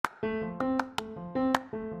Hi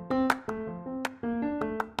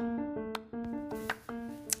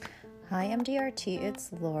MDRT,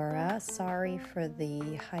 it's Laura. Sorry for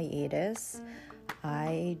the hiatus.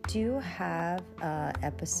 I do have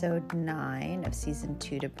episode 9 of season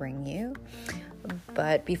 2 to bring you.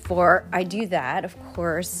 But before I do that, of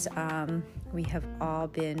course, we have all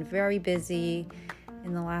been very busy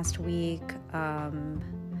in the last week,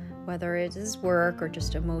 whether it is work or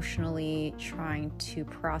just emotionally trying to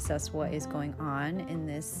process what is going on in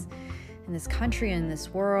this country, in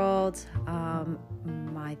this world.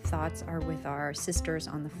 My thoughts are with our sisters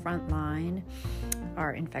on the front line,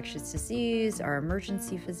 our infectious disease, our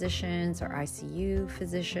emergency physicians, our ICU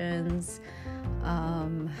physicians.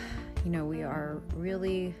 We are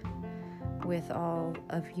really with all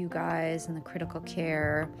of you guys in the critical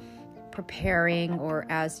care, preparing, or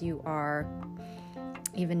as you are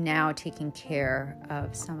even now taking care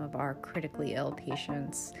of some of our critically ill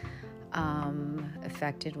patients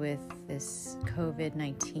affected with this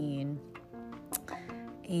COVID-19.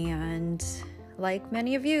 And like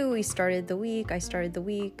many of you, I started the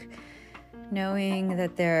week knowing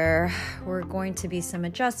that there were going to be some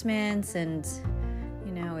adjustments, and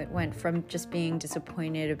it went from just being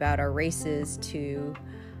disappointed about our races to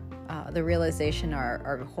the realization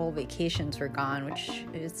our whole vacations were gone, which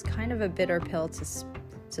is kind of a bitter pill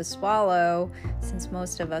to swallow, since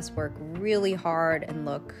most of us work really hard and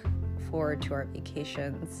look forward to our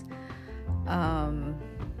vacations.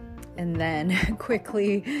 And then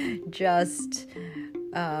quickly just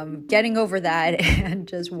getting over that and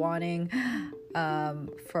just wanting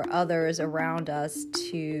for others around us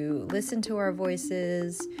to listen to our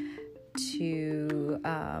voices, to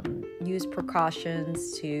use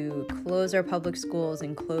precautions, to close our public schools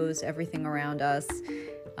and close everything around us,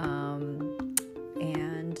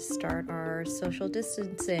 and start our social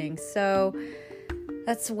distancing. So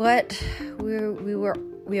that's what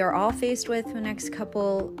we are all faced with the next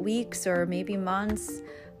couple weeks or maybe months.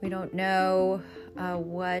 We don't know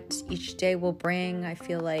what each day will bring. I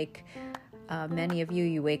feel like many of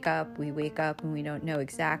we wake up and we don't know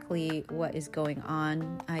exactly what is going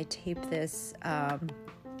on. I tape this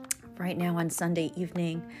right now on Sunday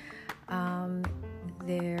evening.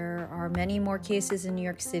 There are many more cases in New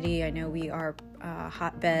York City. I know we are a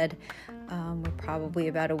hotbed. We're probably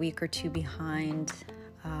about a week or two behind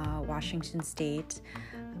Washington State,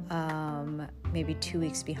 maybe 2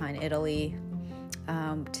 weeks behind Italy.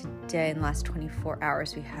 Today, in the last 24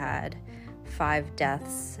 hours, we had 5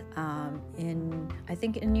 deaths in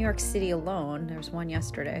New York City alone. There was one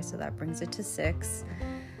yesterday, so that brings it to 6.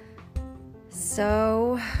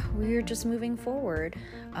 So we're just moving forward.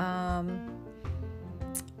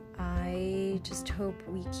 I just hope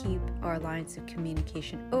we keep our lines of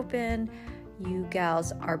communication open. You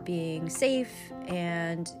gals are being safe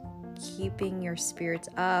and keeping your spirits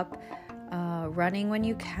up, running when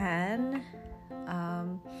you can.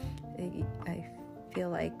 I feel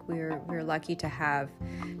like we're lucky to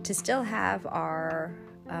still have our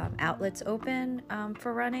outlets open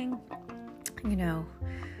for running.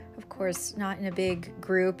 Of course, not in a big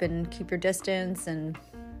group and keep your distance,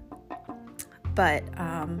 but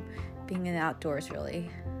being in the outdoors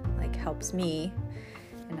really helps me,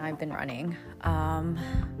 and I've been running.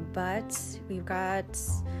 But we've got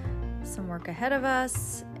some work ahead of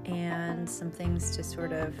us and some things to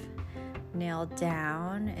sort of nail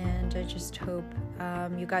down, and I just hope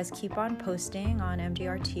you guys keep on posting on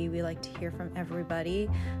MDRT. We like to hear from everybody.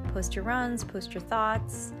 Post your runs, post your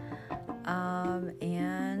thoughts,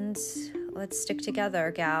 and let's stick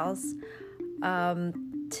together, gals.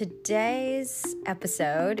 Today's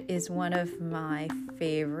episode is one of my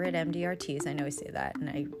favorite MDRTs. I know I say that, and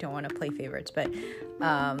I don't want to play favorites, but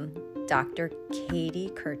Dr. Katie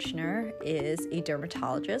Kirchner is a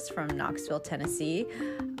dermatologist from Knoxville, Tennessee.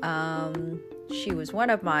 She was one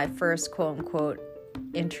of my first quote-unquote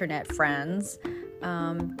internet friends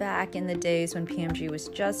back in the days when PMG was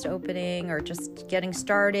just opening or just getting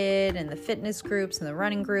started, and the fitness groups and the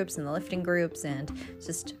running groups and the lifting groups, and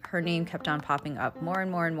just her name kept on popping up more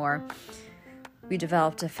and more and more. We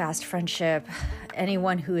developed a fast friendship.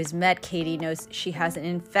 Anyone who has met Katie knows she has an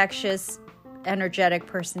infectious, energetic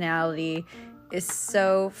personality, is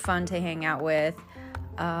so fun to hang out with.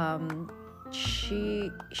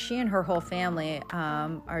 She and her whole family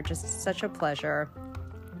are just such a pleasure.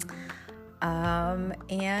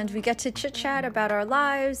 And we get to chit-chat about our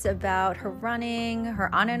lives, about her running,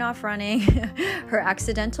 her on and off running, her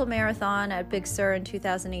accidental marathon at Big Sur in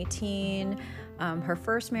 2018, her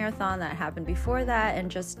first marathon that happened before that,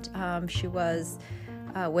 and just she was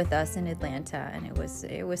with us in Atlanta, and it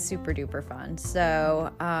was super duper fun.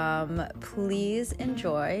 So please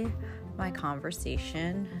enjoy my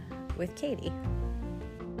conversation with Katie.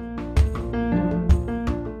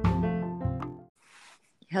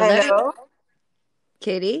 Hello.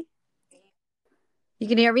 Katie, you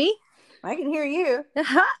can hear me? I can hear you.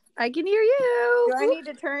 I can hear you. Do I need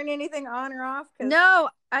to turn anything on or off? No,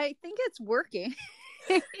 I think it's working.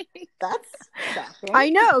 That's shocking. I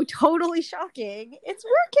know, totally shocking. It's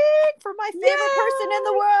working for my favorite person in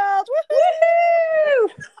the world.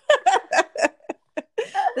 Woohoo!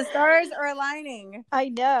 The stars are aligning. I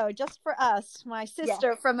know, just for us, my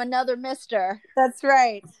sister from another mister. That's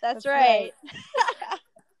right. That's right.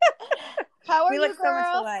 How are we you, look girl? so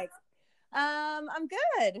much alike. I'm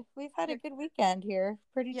good. We've had a good weekend here.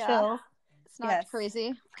 Pretty chill. It's not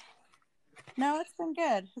crazy. No, it's been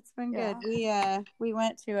good. It's been good. We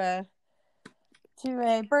went to a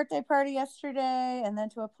birthday party yesterday, and then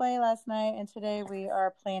to a play last night, and today we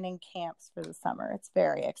are planning camps for the summer. It's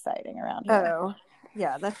very exciting around here. Oh,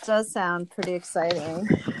 yeah, that does sound pretty exciting.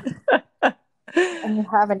 And you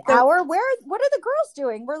have an hour. What are the girls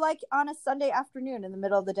doing? We're like on a Sunday afternoon in the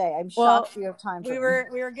middle of the day. I'm shocked you have time. We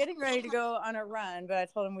were getting ready to go on a run, but I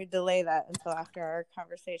told them we'd delay that until after our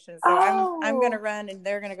conversation. So I'm going to run, and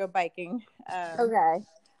they're going to go biking. Okay.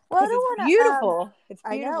 Well, I don't want to. Beautiful. It's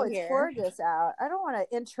beautiful. I know it's here. Gorgeous out. I don't want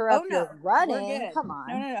to interrupt your running. We're good. Come on.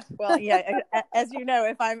 No. Well, yeah. As you know,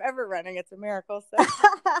 if I'm ever running, it's a miracle. So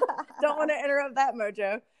don't want to interrupt that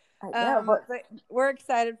mojo. But we're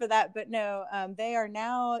excited for that. But no, they are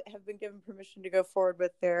now have been given permission to go forward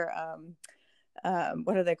with their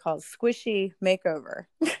what are they called? Squishy makeover.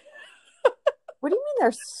 What do you mean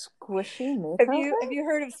they're squishy makeover? Have you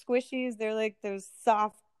heard of squishies? They're like those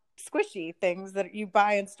soft squishy things that you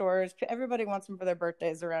buy in stores. Everybody wants them for their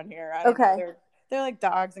birthdays around here. They're like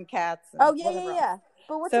dogs and cats. And yeah.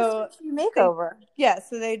 But what's a squishy makeover?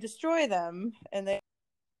 So they destroy them and they.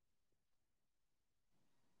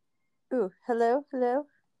 Ooh, hello.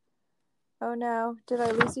 Oh no, did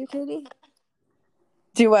I lose you, Katie?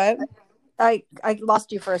 Do what? I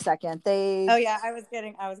lost you for a second. Oh yeah, I was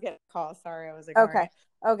getting a call. Sorry, I was ignoring.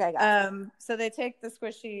 Okay. Gotcha. So they take the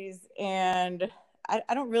squishies, and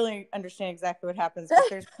I don't really understand exactly what happens. But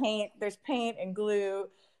there's paint and glue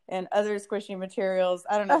and other squishy materials.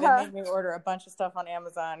 I don't know. They made me order a bunch of stuff on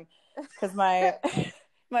Amazon because my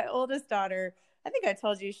oldest daughter, I think I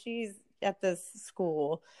told you, she's at this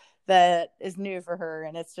school that is new for her,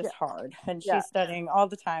 and it's just hard, and she's studying all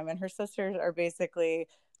the time, and her sisters are basically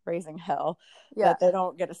raising hell that they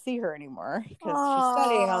don't get to see her anymore because she's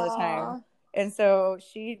studying all the time. And so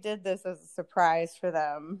she did this as a surprise for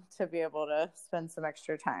them to be able to spend some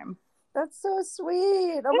extra time. That's so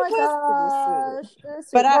sweet. Oh my gosh.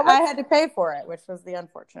 But I had to pay for it, which was the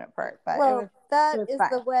unfortunate part. But that is fine.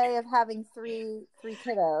 The way of having three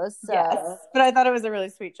kiddos. So. Yes. But I thought it was a really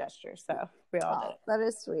sweet gesture, so we all did it. That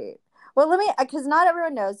is sweet. Well, because not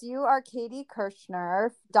everyone knows, you are Katie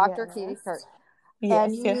Kirschner, Dr. Katie Kirschner.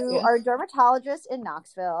 Yes, and you are a dermatologist in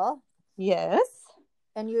Knoxville. Yes.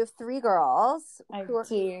 And you have 3 girls. I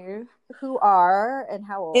do. Who are, and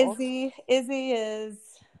how old? Izzy is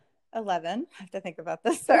 11. I have to think about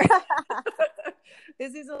this. Sorry.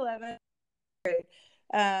 Izzy's 11.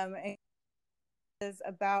 And is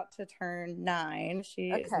about to turn 9.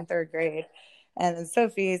 She is in 3rd grade. And then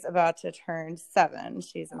Sophie's about to turn 7.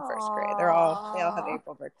 She's in 1st grade. They all have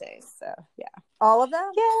April birthdays. So yeah. All of them?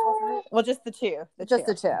 Yeah. Well, just the 2. Just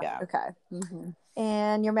the 2. Yeah. Okay. Mm-hmm.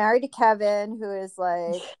 And you're married to Kevin, who is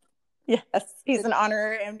like. Yes. He's an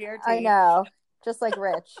honorary MDRT. I know. Just like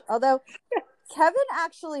Rich. Although Kevin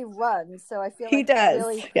actually runs, so I feel like he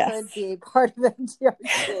really could be part of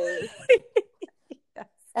MDRT. Yes.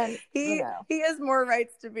 And he has more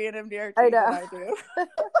rights to be an MDRT than I do.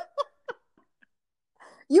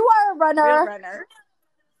 You are a runner. Real runner.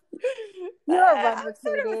 You're a runner, I'm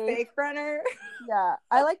sort of a fake runner. Yeah,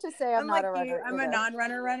 I like to say I'm not like a runner. You. I'm a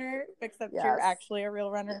non-runner, except you're actually a real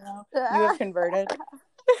runner now. Yeah. You have converted.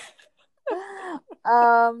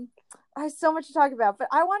 I have so much to talk about, but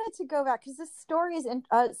I wanted to go back because this story is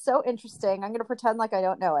so interesting. I'm going to pretend like I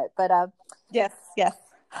don't know it, but yes.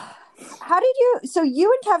 How did you? So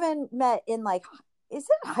you and Kevin met in is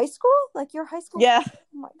it high school? Like your high school? Yeah. Oh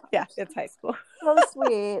my gosh. Yeah, it's high school. So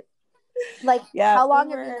sweet. How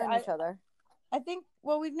long have you known each other? I think,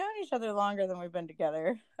 we've known each other longer than we've been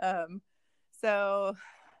together. So,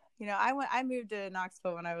 I moved to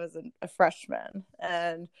Knoxville when I was a freshman,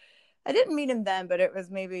 and I didn't meet him then, but it was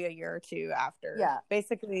maybe a year or 2 after. Yeah.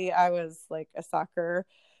 Basically, I was like a soccer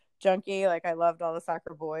junkie. Like I loved all the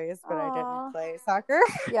soccer boys, but I didn't play soccer.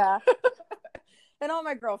 Yeah. and all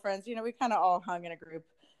my girlfriends, you know, we kind of all hung in a group,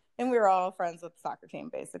 and we were all friends with the soccer team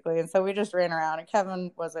basically. And so we just ran around, and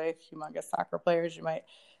Kevin was a humongous soccer player, as you might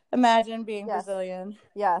imagine, being Brazilian.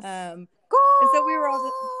 Yes. And so we were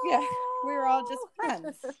all just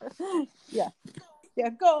friends. Yeah,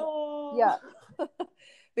 goal. Yeah.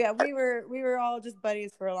 Yeah, we were all just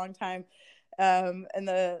buddies for a long time. And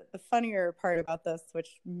the funnier part about this,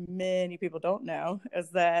 which many people don't know, is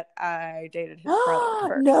that I dated his brother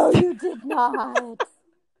first. No, you did not.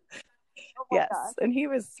 Oh yes, gosh. And he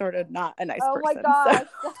was sort of not a nice person. Oh my gosh,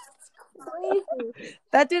 so. That's crazy.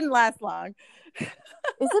 That didn't last long. Isn't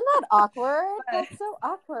that awkward? That's so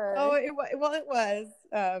awkward. Oh, it was.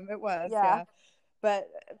 It was. Yeah. But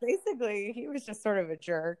basically, he was just sort of a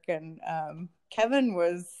jerk, and Kevin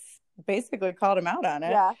was basically called him out on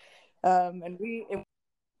it. Yeah. And we.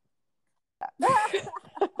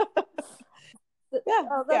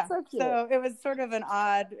 Oh, that's so cute. So it was sort of an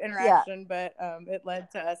odd interaction, but it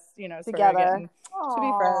led to us, you know, sort together of getting to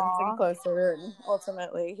be friends and closer. And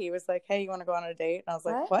ultimately, he was like, "Hey, you want to go on a date?" And I was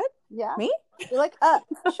like, "What? Yeah, me?" You're like,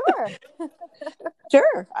 sure,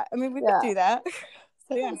 sure. I mean, we could do that.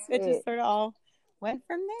 So yeah, it just sort of all went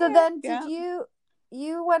from there. So then, did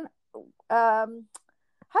you went? How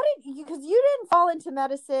did you? Because you didn't fall into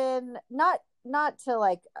medicine, not to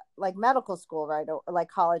like medical school, right? Or like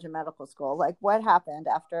college and medical school. Like, what happened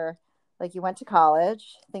after, like, you went to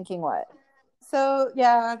college thinking what? So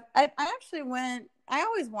yeah, I actually went. I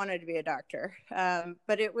always wanted to be a doctor,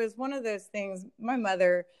 but it was one of those things. My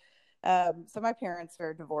mother. So my parents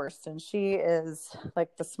are divorced, and she is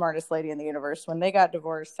like the smartest lady in the universe. When they got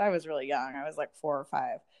divorced, I was really young. I was like 4 or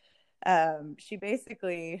 5. She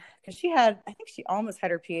basically, because I think she almost had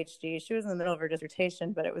her PhD. She was in the middle of her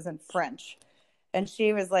dissertation, but it was in French. And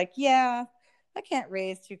she was like, yeah, I can't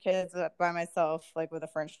raise 2 kids by myself, like with a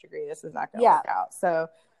French degree. This is not going to work out. So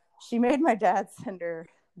she made my dad send her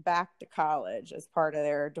back to college as part of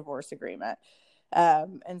their divorce agreement.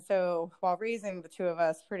 And so while raising the 2 of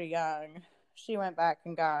us pretty young, she went back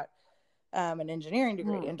and got an engineering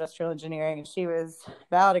degree, industrial engineering. And she was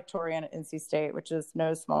valedictorian at NC State, which is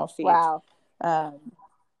no small feat. Wow.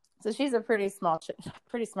 So she's a pretty smart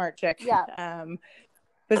chick. Yeah.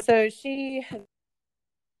 But so she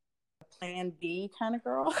plan B kind of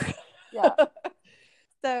girl. Yeah.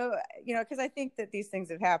 So, you know, because I think that these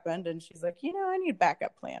things have happened, and she's like, you know, I need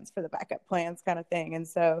backup plans for the backup plans kind of thing. And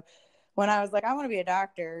so when I was like, I want to be a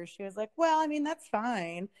doctor, she was like, well, I mean, that's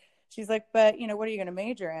fine. She's like, but, you know, what are you going to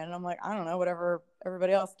major in? And I'm like, I don't know, whatever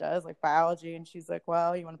everybody else does, like biology. And she's like,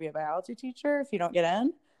 well, you want to be a biology teacher if you don't get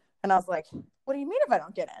in? And I was like, what do you mean if I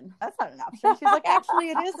don't get in? That's not an option. She's like,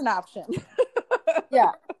 actually, it is an option.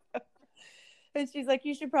 Yeah. And she's like,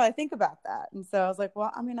 you should probably think about that. And so I was like,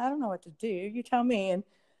 well, I mean, I don't know what to do. You tell me. And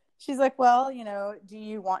she's like, well, you know, do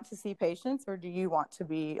you want to see patients, or do you want to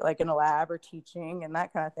be like in a lab or teaching and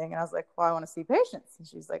that kind of thing? And I was like, well, I want to see patients. And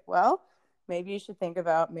she's like, well, maybe you should think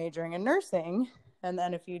about majoring in nursing. And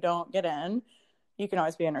then if you don't get in, you can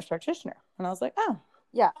always be a nurse practitioner. And I was like, oh,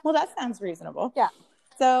 yeah, well, that sounds reasonable. Yeah.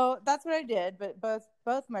 So that's what I did. But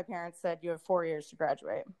both my parents said you have 4 years to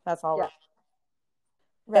graduate. That's all. Yeah.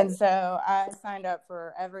 Right. And so I signed up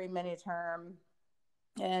for every mini term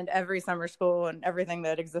and every summer school and everything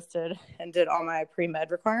that existed, and did all my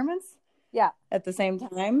pre-med requirements. Yeah. At the same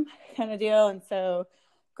time kind of deal. And so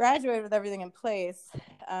graduated with everything in place.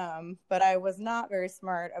 But I was not very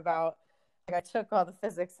smart about, like, I took all the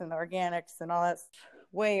physics and the organics and all that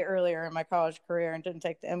way earlier in my college career, and didn't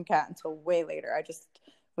take the MCAT until way later. I just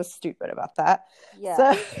was stupid about that. Yeah.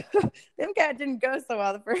 So the MCAT didn't go so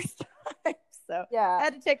well the first time. So yeah, I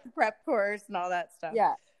had to take the prep course and all that stuff.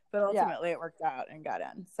 Yeah. But ultimately it worked out and got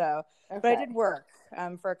in. So, but I did work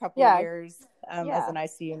for a couple of years as an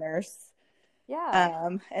ICU nurse.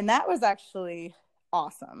 Yeah. And that was actually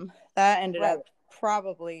awesome. That ended up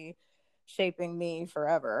probably shaping me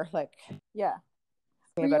forever. Like, yeah.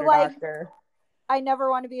 Be a better doctor. I never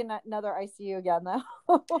want to be in another ICU again,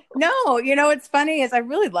 though. No, you know, what's funny is I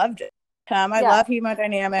really loved it. I love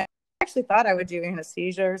hemodynamics. I actually thought I would do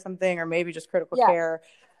anesthesia or something, or maybe just critical care.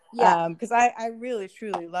 Yeah. Because I really,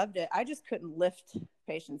 truly loved it. I just couldn't lift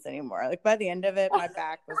patients anymore. Like, by the end of it, my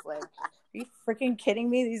back was like, are you freaking kidding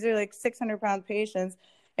me? These are like 600-pound patients,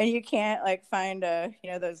 and you can't like find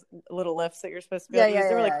those little lifts that you're supposed to be able to use.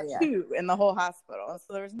 There were like 2 in the whole hospital.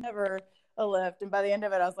 So there was never a lift. And by the end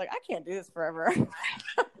of it, I was like, I can't do this forever.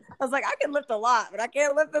 I was like, I can lift a lot, but I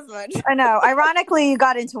can't lift this much. I know. Ironically, you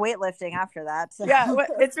got into weightlifting after that. So. Yeah,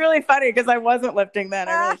 it's really funny because I wasn't lifting then.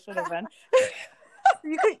 I really should have been.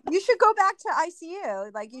 You should go back to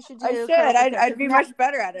ICU. Like you should do. I should. I'd be much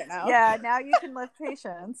better at it now. Yeah, now you can lift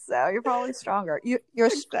patients, so you're probably stronger. You're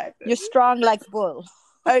Exactly. strong like bull.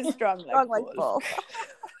 I'm strong like bull.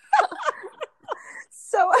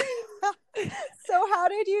 So how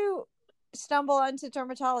did you stumble into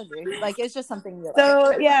dermatology? Like it's just something you like.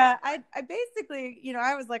 So yeah, I basically,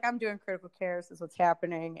 I was like, I'm doing critical care, this is what's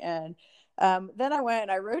happening. And then I went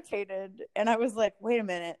and I rotated and I was like, wait a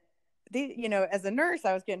minute. As a nurse,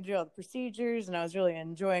 I was getting to do all the procedures and I was really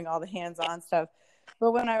enjoying all the hands-on stuff.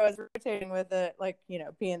 But when I was rotating with it, like,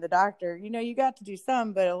 being the doctor, you got to do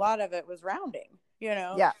some, but a lot of it was rounding,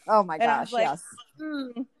 Yeah. Oh my and I gosh. was like, yes.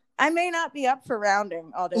 I may not be up for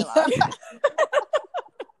rounding all day long.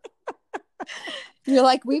 You're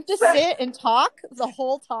like, we just sit and talk the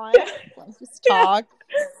whole time. Let's just talk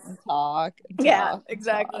and talk. And Yeah, talk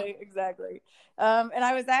exactly. And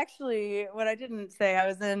I was actually, what I didn't say,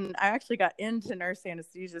 I actually got into nurse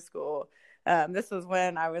anesthesia school. This was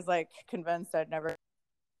when I was like convinced I'd never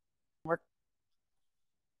work.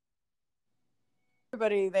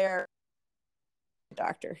 Everybody there,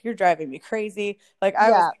 doctor, you're driving me crazy. Like I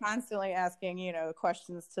was constantly asking,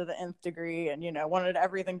 questions to the nth degree and, wanted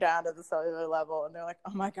everything down to the cellular level. And they're like,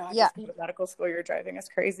 oh my God, just go to medical school. You're driving us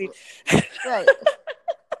crazy. Right.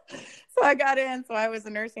 So I got in. So I was a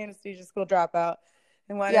nurse anesthesia school dropout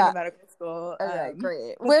and went into medical school. Okay,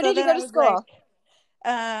 great. Where did you go to school?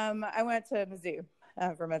 I went to Mizzou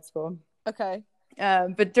for med school. Okay.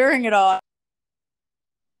 But during it all,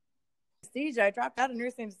 anesthesia, I dropped out of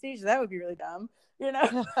nurse anesthesia. That would be really dumb,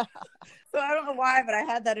 So I don't know why, but I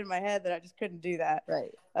had that in my head that I just couldn't do that.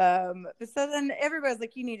 Right. So then everybody's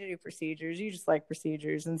like, you need to do procedures. You just like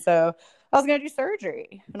procedures. And so I was going to do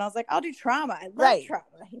surgery. And I was like, I'll do trauma. I love trauma,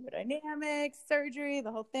 hemodynamics, surgery,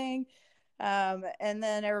 the whole thing. And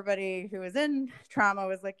then everybody who was in trauma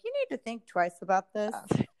was like, you need to think twice about this.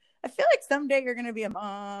 I feel like someday you're going to be a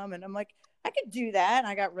mom. And I'm like, I could do that. And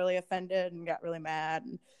I got really offended and got really mad.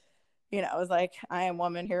 And, I was like, I am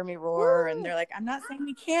woman, hear me roar. And they're like, I'm not saying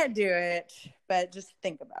we can't do it, but just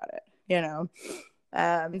think about it,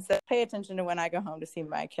 So pay attention to when I go home to see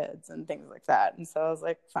my kids and things like that. And so I was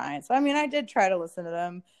like, fine. So, I did try to listen to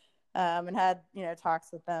them and had,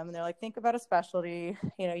 talks with them. And they're like, think about a specialty.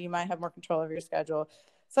 You might have more control over your schedule.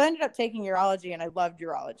 So I ended up taking urology and I loved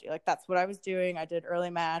urology. Like that's what I was doing. I did early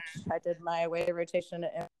match. I did my away rotation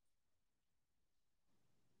at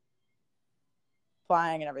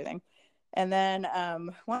flying and everything. And then one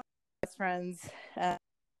of my best friends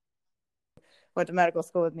went to medical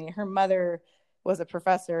school with me. Her mother was a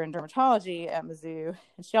professor in dermatology at Mizzou,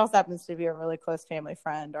 and she also happens to be a really close family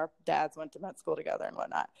friend. Our dads went to med school together and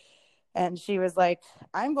whatnot. And she was like,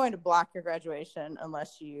 I'm going to block your graduation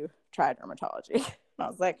unless you try dermatology. And I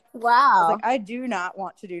was like, wow. I do not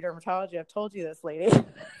want to do dermatology. I've told you this, lady.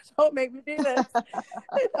 Don't make me do this. I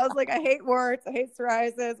was like, I hate warts. I hate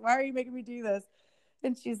psoriasis. Why are you making me do this?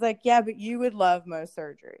 And she's like, yeah, but you would love Mohs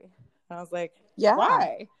surgery. And I was like,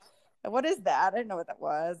 why? What is that? I didn't know what that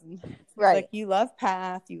was. And like, you love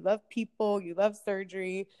path, you love people, you love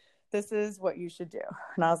surgery. This is what you should do.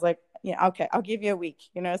 And I was like, yeah, okay, I'll give you a week.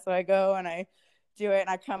 So I go and I do it and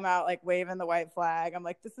I come out like waving the white flag. I'm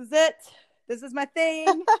like, this is it. This is my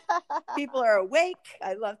thing. People are awake.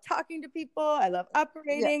 I love talking to people. I love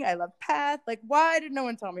operating. I love path. Like, why did no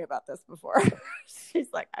one tell me about this before? She's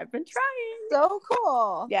like, I've been trying. So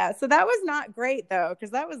cool. Yeah. So that was not great though.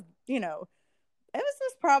 Because that was, it was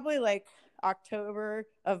just probably like October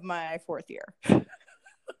of my fourth year.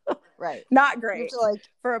 Right. Not great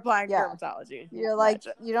for applying dermatology. You're like,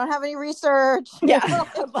 you don't have any research. Yeah.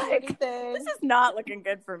 Like, this is not looking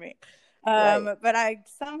good for me. But I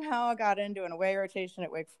somehow got into an away rotation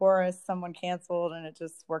at Wake Forest. Someone canceled and it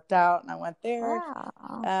just worked out and I went there.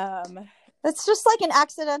 Wow. That's just like an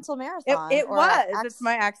accidental marathon. It was. It's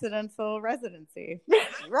my accidental residency.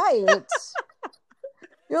 Right.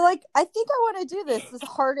 You're like, I think I want to do this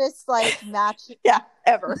hardest match.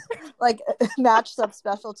 Ever. Match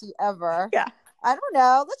subspecialty ever. Yeah. I don't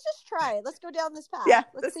know. Let's just try it. Let's go down this path. Yeah.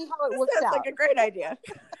 Let's see how it works out. Like a great idea.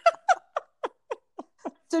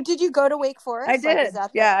 So did you go to Wake Forest? I did.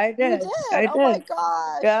 I did. You did? I did. Oh my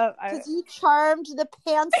gosh. Yeah. Because you charmed the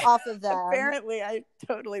pants off of them. Apparently, I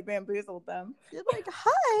totally bamboozled them. You're like,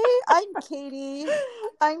 hi, I'm Katie.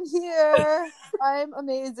 I'm here. I'm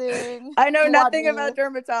amazing. I know nothing about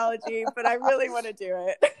dermatology, but I really want to do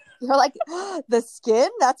it. You're like, the skin?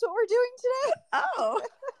 That's what we're doing today? Oh.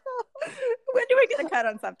 When do we get a cut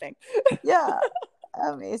on something? Yeah.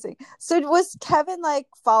 Amazing. So was Kevin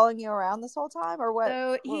following you around this whole time or what?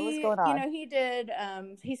 So what was going on? He did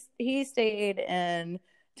he stayed in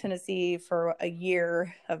Tennessee for a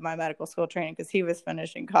year of my medical school training because he was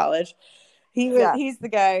finishing college. He's the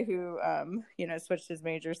guy who switched his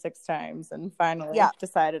major 6 times and finally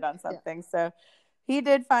decided on something. So he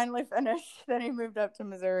did finally finish. Then he moved up to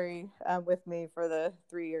Missouri with me for the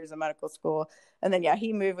 3 years of medical school. And then,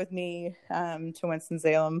 he moved with me to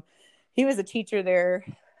Winston-Salem. He was a teacher there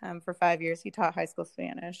for 5 years. He taught high school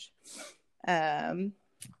Spanish.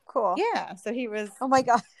 Cool. Yeah. So he was. Oh my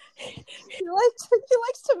God. He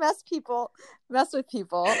likes to mess with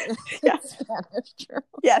people. Yeah. Spanish, true.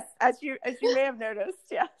 Yes, as you may have noticed.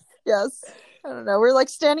 Yes. Yes. I don't know. We're like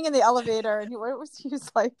standing in the elevator, and he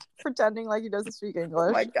was like pretending like he doesn't speak English.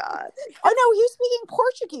 Oh my God. Oh no, he was speaking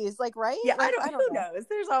Portuguese, like, right? Yeah, like, I don't know. Who knows?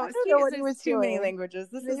 There's always too many languages.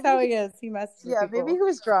 This is how he is. He messes with people. Maybe he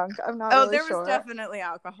was drunk. I'm not really sure. There was definitely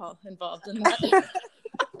alcohol involved in that.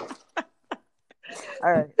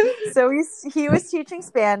 All right. So he was teaching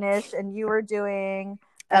Spanish, and you were doing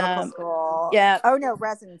medical school. Yeah. Oh no,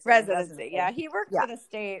 residency. Yeah, he worked for the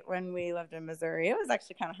state when we lived in Missouri. It was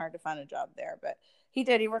actually kind of hard to find a job there, but he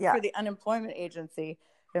did. He worked for the unemployment agency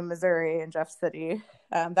in Missouri in Jeff City.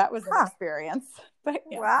 That was an experience. But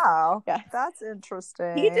wow, that's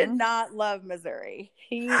interesting. He did not love Missouri.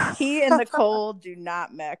 He and the cold do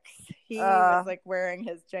not mix. He was like wearing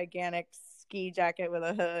his gigantic ski jacket with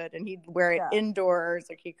a hood, and he'd wear it indoors.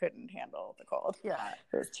 Like he couldn't handle the cold. Yeah,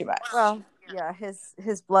 it was too much. Well,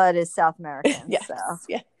 his blood is South American. Yes. So.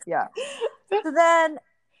 Yeah. So then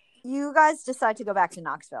you guys decide to go back to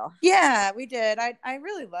Knoxville. Yeah, we did. I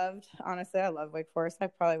really loved, honestly, I love Wake Forest. I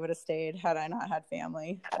probably would have stayed had I not had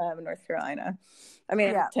family in North Carolina. I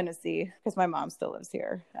mean, Tennessee, because my mom still lives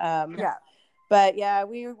here. But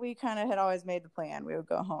we kind of had always made the plan. We would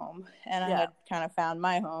go home, and I had kind of found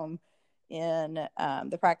my home in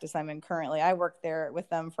the practice I'm in currently. I worked there with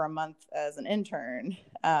them for a month as an intern,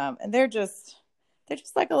 and they're just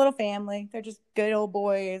like a little family. They're just good old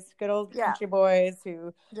boys, good old country boys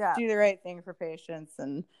who do the right thing for patients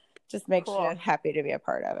and just makes you happy to be a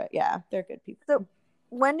part of it. Yeah, they're good people. So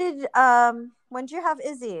when did you have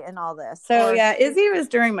Izzy in all this? So Izzy was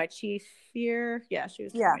during my chief year. Yeah, she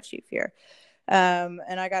was during my chief year, and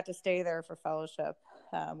I got to stay there for fellowship,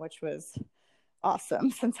 which was awesome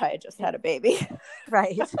since I had just had a baby.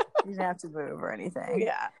 Right. You didn't have to move or anything.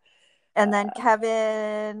 Yeah. And then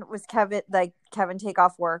Kevin take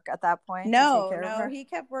off work at that point? No, he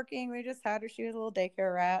kept working. We just had her. She was a little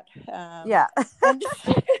daycare rat. And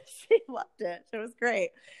she loved it. It was great.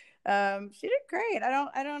 She did great.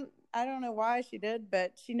 I don't know why she did,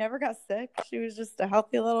 but she never got sick. She was just a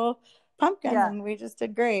healthy little pumpkin, and we just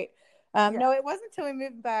did great. No, it wasn't until we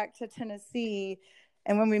moved back to Tennessee.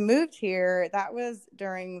 And when we moved here, that was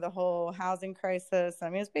during the whole housing crisis. I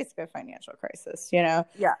mean, it was basically a financial crisis, Yeah.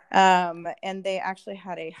 And they actually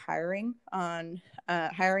had a hiring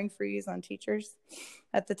freeze on teachers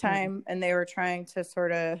at the time. And they were trying to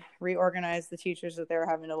sort of reorganize the teachers that they were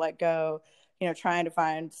having to let go, trying to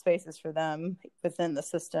find spaces for them within the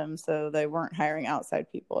system. So they weren't hiring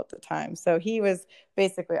outside people at the time. So he was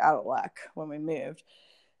basically out of luck when we moved.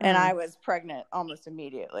 And I was pregnant almost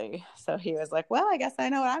immediately. So he was like, well, I guess I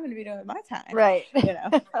know what I'm going to be doing with my time. Right.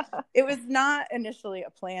 It was not initially a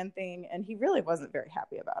planned thing. And he really wasn't very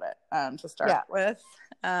happy about it to start with.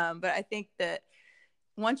 But I think that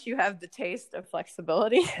once you have the taste of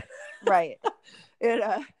flexibility, right,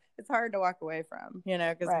 it's hard to walk away from,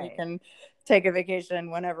 because we can take a vacation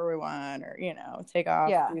whenever we want or, take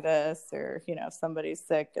off, do this, or, if somebody's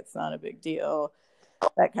sick, it's not a big deal.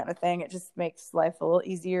 That kind of thing. It just makes life a little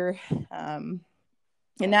easier. And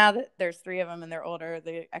now that there's 3 of them and they're older,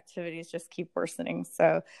 the activities just keep worsening.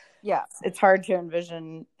 So it's hard to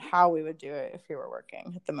envision how we would do it if we were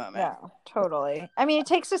working at the moment. Yeah, totally. I mean, it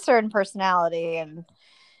takes a certain personality and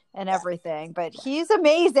everything, but he's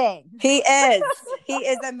amazing. He is. He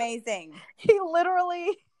is amazing. He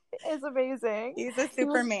literally is amazing. He's a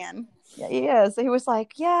Superman. He is. He was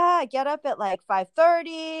like, I get up at like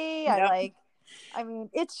 5:30. Yep. I mean,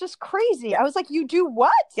 it's just crazy. Yeah. I was like, you do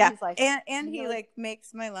what? Yeah. He's like, and he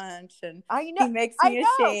makes my lunch, and I know he makes me a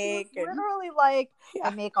shake. He was literally like,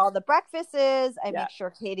 I make all the breakfasts. I make sure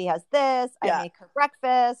Katie has this. I make her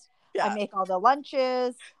breakfast. I make all the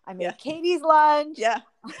lunches. I make Katie's lunch. Yeah.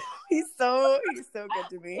 He's so good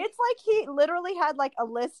to me. It's like he literally had like a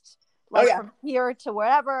list from here to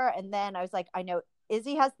wherever. And then I was like, I know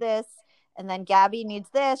Izzy has this. And then Gabby needs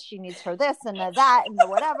this. She needs her this and that and the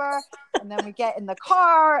whatever. And then we get in the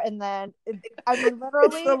car, and then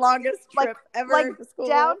literally it's the longest trip ever. Like to school.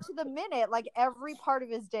 Down to the minute, like every part of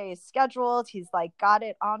his day is scheduled. He's like got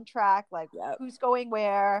it on track, like who's going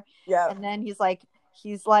where. Yeah. And then he's like,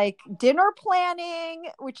 he's like dinner planning,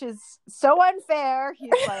 which is so unfair.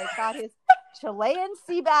 He's like got his Chilean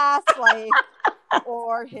sea bass, like,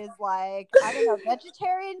 or his like, I don't know,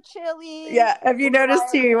 vegetarian chili. Yeah. Have you noticed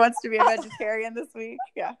he wants to be a vegetarian this week?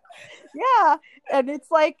 Yeah. Yeah. And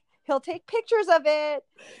it's like, he'll take pictures of it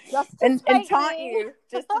just to and taunt you,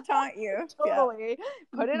 just to taunt you. Totally. Yeah.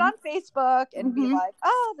 Put it on Facebook and be like,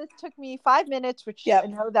 oh, this took me 5 minutes, which I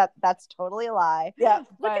know that's totally a lie. Yeah.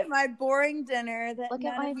 Look at my boring dinner that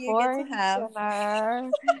none of you get to have.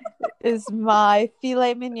 Dinner is my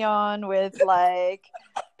filet mignon with like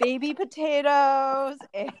baby potatoes.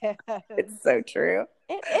 And it's so true.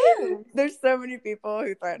 It is. There's so many people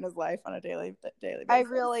who threaten his life on a daily basis.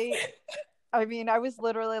 I was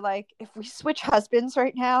literally like, if we switch husbands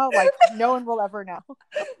right now, like no one will ever know.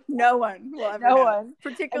 No one will ever know.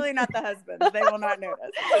 Particularly not the husbands. They will not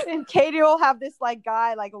notice. And Katie will have this like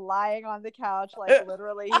guy like lying on the couch, like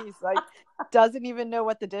literally he's like doesn't even know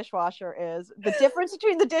what the dishwasher is. The difference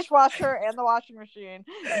between the dishwasher and the washing machine.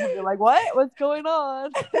 And he'll be like, what's going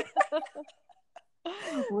on?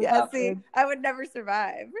 Yeah, see, I would never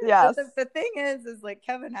survive. Yes. The thing is like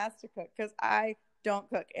Kevin has to cook because I don't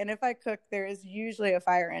cook, and if I cook, there is usually a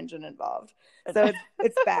fire engine involved, so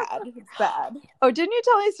it's bad. It's bad. Oh, didn't you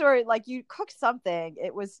tell me a story? Like you cooked something,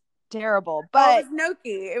 it was terrible, but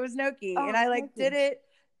it was gnocchi, and I like did it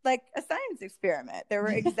like a science experiment. There were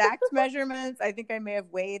exact measurements. I think I may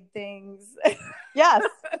have weighed things. Yes.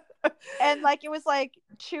 And like it was like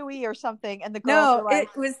chewy or something, and the girls were like,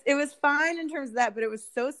 it was fine in terms of that, but it was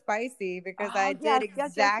so spicy because I did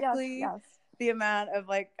exactly the amount of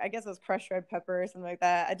like, I guess it was crushed red pepper or something like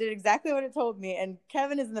that. I did exactly what it told me, and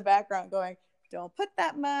Kevin is in the background going, "Don't put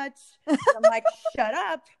that much." And I'm like, "Shut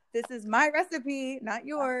up! This is my recipe, not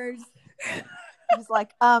yours." He's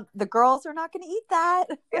like, the girls are not going to eat that.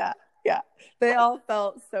 Yeah. They all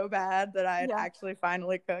felt so bad that I had actually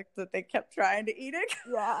finally cooked that they kept trying to eat it.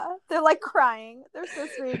 Yeah. They're like crying. They're so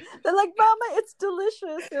sweet. They're like, "Mama, it's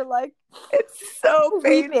delicious." They're like, "It's so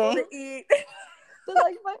painful to eat." They're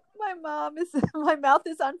like, my mouth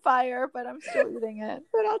is on fire, but I'm still eating it.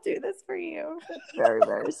 But I'll do this for you. Very,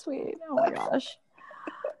 very sweet. Oh my gosh.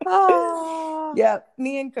 Oh. Yeah.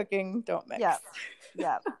 Me and cooking don't mix.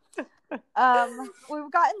 Yeah.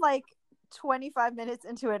 We've gotten like 25 minutes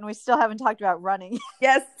into it and we still haven't talked about running.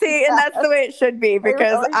 Yes, see, and that's the way it should be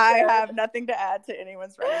because really I have nothing to add to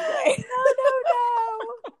anyone's running day.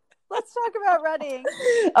 No. Let's talk about running.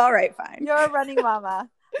 All right, fine. You're a running mama.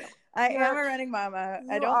 I am a running mama.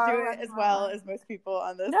 I don't do it as well as most people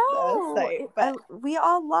on this site. But we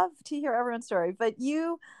all love to hear everyone's story. But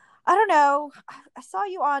I don't know. I saw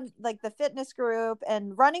you on like the fitness group,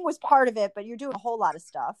 and running was part of it, but you're doing a whole lot of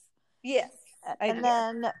stuff. Yes. And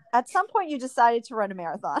then at some point you decided to run a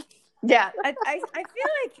marathon. Yeah. I feel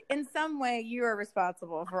like in some way you are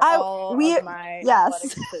responsible for all of my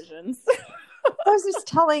athletic decisions. I was just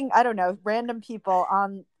telling, I don't know, random people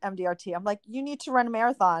on MDRT, I'm like, you need to run a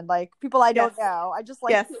marathon. Like people I don't know. I just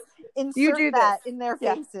like insert that in their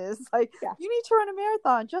faces. Like, you need to run a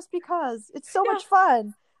marathon just because it's so much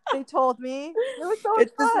fun. They told me it was so much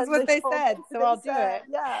fun. This is what they said, so I'll do it.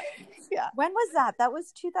 Yeah. When was that? That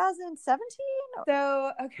was 2017.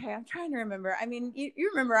 So okay, I'm trying to remember. I mean,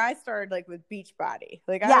 you remember I started like with Beachbody.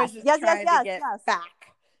 Like I was just trying to get back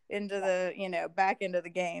into the back into the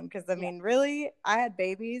game because I mean, really, I had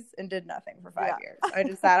babies and did nothing for 5 years. I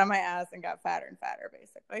just sat on my ass and got fatter and fatter,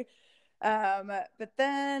 basically. But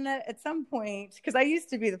then at some point, because I used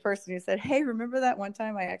to be the person who said, "Hey, remember that one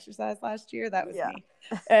time I exercised last year? That was me."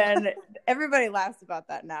 And everybody laughs about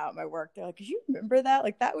that now at my work. They're like, "Do you remember that?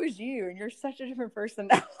 Like that was you, and you're such a different person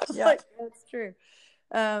now." Like, that's true.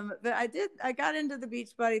 But I got into the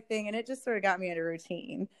Beachbody thing, and it just sort of got me into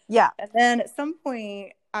routine. Yeah. And then at some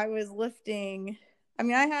point I was lifting, I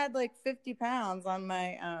mean, I had like 50 pounds on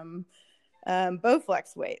my,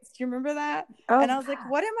 Bowflex weights. Do you remember that? Oh, and I was like,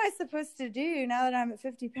 what am I supposed to do now that I'm at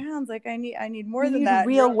 50 pounds? Like I need more than that.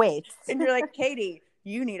 Real weights. And you're like, "Katie,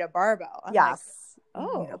 you need a barbell." I'm like,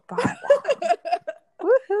 "Oh, a barbell."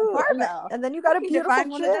 Woohoo. Barbell. And then you got a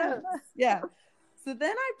beautiful gym. Yeah. So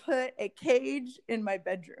then I put a cage in my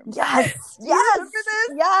bedroom. Yes. Remember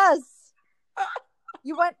this? Yes.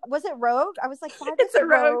 You went, was it Rogue? I was like, it's a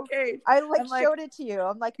Rogue cage. I showed it to you.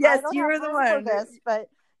 I'm like, yes, I don't you have were the room for this, but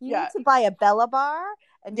you need to buy a Bella bar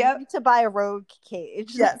and you need to buy a Rogue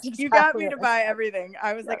cage. Yes, you got me to buy everything.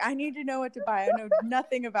 I was like, I need to know what to buy. I know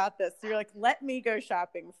nothing about this. So you're like, let me go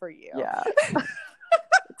shopping for you. Yeah.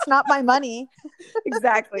 It's not my money.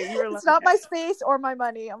 Exactly. It's not my space or my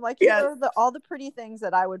money. I'm like, here are all the pretty things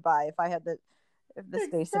that I would buy if I had the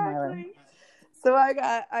space in my room. So I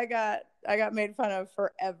got got made fun of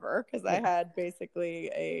forever because I had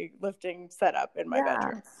basically a lifting setup in my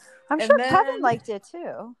bedroom. I'm sure Kevin liked it too.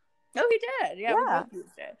 Oh, he did. Yeah, we both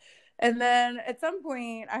used it. And then at some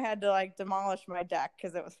point I had to like demolish my deck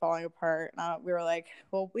because it was falling apart. And we were like,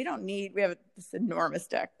 well, we have this enormous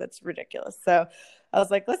deck that's ridiculous. So I was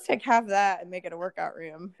like, let's take half of that and make it a workout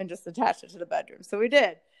room and just attach it to the bedroom. So we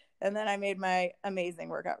did. And then I made my amazing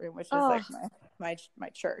workout room, which is like my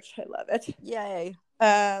church. I love it. Yay.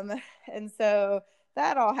 And so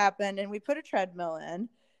that all happened, and we put a treadmill in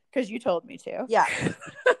because you told me to. Yeah.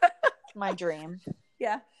 My dream.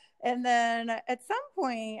 Yeah. And then at some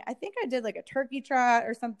point, I think I did like a turkey trot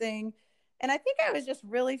or something. And I think I was just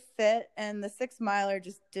really fit, and the 6 miler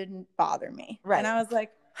just didn't bother me. Right. And I was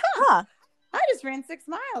like, I just ran 6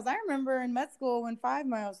 miles. I remember in med school when 5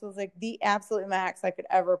 miles was like the absolute max I could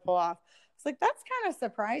ever pull off. It's like, that's kind of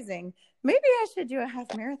surprising. Maybe I should do a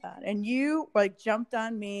half marathon. And you like jumped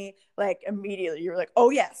on me like immediately. You were like, oh,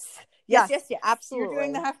 yes, absolutely. You're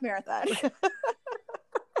doing the half marathon.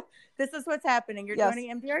 This is what's happening. You're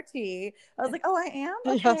doing MDRT. I was like, oh, I am?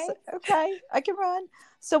 Okay. Yes. Okay. I can run.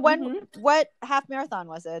 So what half marathon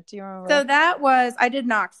was it? Do you remember? So I did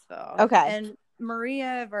Knoxville. Okay. And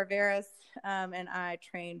Maria Varveris and I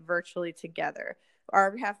trained virtually together.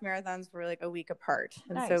 Our half marathons were like a week apart.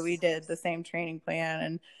 And so we did the same training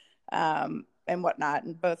plan and whatnot.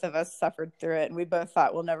 And both of us suffered through it. And we both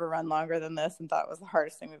thought we'll never run longer than this, and thought it was the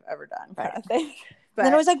hardest thing we've ever done. Kind of thing. But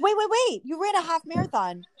then it was like, wait, you ran a half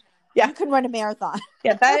marathon. Yeah. You couldn't run a marathon.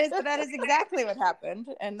 Yeah, that is exactly what happened.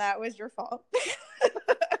 And that was your fault.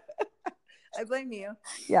 I blame you.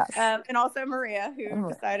 Yeah. And also Maria, who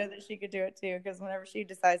decided that she could do it too, because whenever she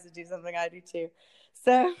decides to do something, I do too.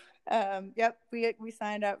 So, we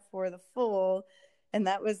signed up for the full, and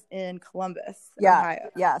that was in Columbus, Ohio.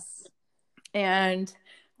 Yes. And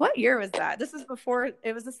what year was that? This is before,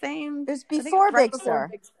 it was the same. It was before Big Sur.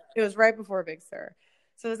 It was right before Big Sur.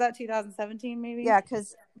 So was that 2017 maybe? Yeah,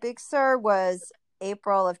 because Big Sur was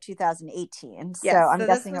April of 2018. So I'm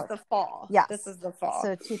guessing this was the fall. Yeah. This is the fall.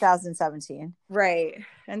 So 2017. Right.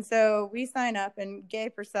 And so we sign up, and Gay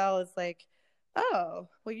Purcell is like, oh,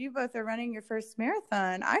 well, you both are running your first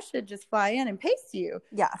marathon. I should just fly in and pace you.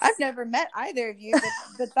 Yes. I've never met either of you,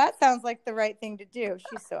 but that sounds like the right thing to do.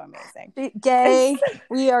 She's so amazing. Gay,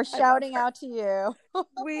 we are shouting out to you.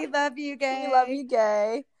 We love you, Gay. We love you,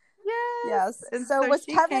 Gay. Yes. And so was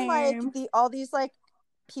Kevin like all these like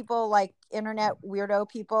people, like internet weirdo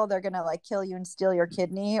people, they're gonna like kill you and steal your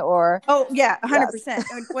kidney? Or 100%.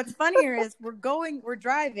 And what's funnier is we're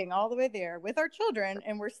driving all the way there with our children,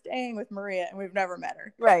 and we're staying with Maria, and we've never met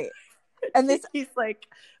her. Right. And he's like,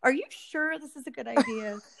 are you sure this is a good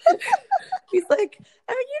idea? He's like,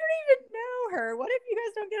 I mean, you don't even know her. What if you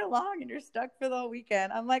guys don't get along and you're stuck for the whole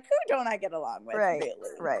weekend? I'm like, who don't I get along with? Right.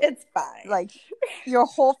 Really? Right. It's fine. Like your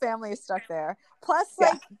whole family is stuck there. Plus,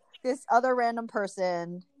 like this other random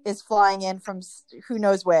person is flying in from who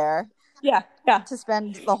knows where. Yeah. To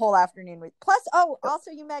spend the whole afternoon with. Plus,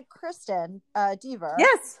 also you met Kristen Deaver.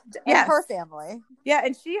 Yes. And her family. Yeah,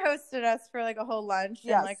 and she hosted us for like a whole lunch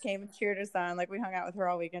and like came and cheered us on. Like we hung out with her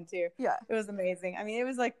all weekend too. Yeah. It was amazing. I mean, it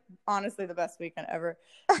was like honestly the best weekend ever.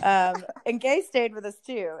 And Gay stayed with us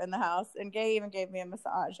too in the house, and Gay even gave me a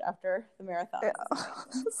massage after the marathon. Yeah.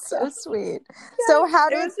 So sweet. Yeah, so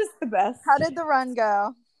it was just the best. How did the run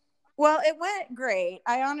go? Well, it went great.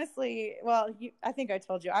 I honestly, I think I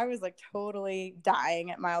told you, I was like totally dying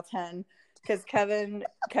at mile 10 because Kevin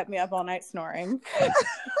kept me up all night snoring.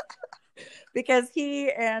 Because he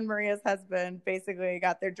and Maria's husband basically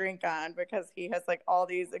got their drink on because he has like all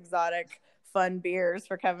these exotic fun beers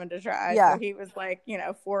for Kevin to try. Yeah. So he was like,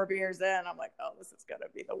 4 beers in. I'm like, oh, this is going to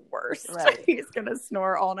be the worst. Right. He's going to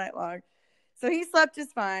snore all night long. So he slept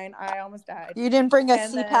just fine. I almost died. You didn't bring a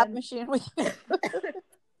CPAP machine with you?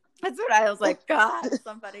 That's what I was like, God,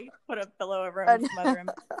 somebody put a pillow over him and smother him.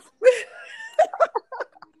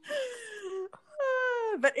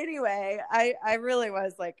 But anyway, I really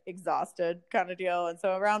was like exhausted kind of deal. And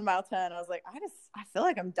so around mile 10, I was like, I feel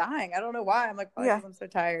like I'm dying. I don't know why. I'm like, because I'm so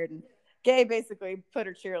tired. And Gay basically put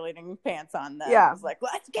her cheerleading pants on then. I was like,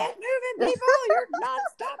 let's get moving, people. You're not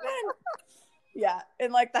stopping. Yeah.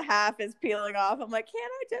 And like the half is peeling off. I'm like,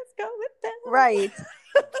 can't I just go with them? Right.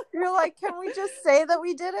 You're like, can we just say that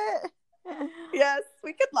we did it? Yes,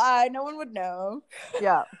 we could lie. No one would know.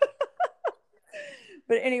 Yeah.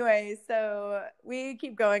 But anyway, so we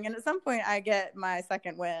keep going. And at some point I get my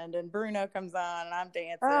second wind and Bruno comes on and I'm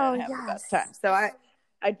dancing and having the best time. So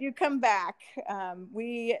I do come back.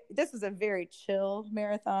 This was a very chill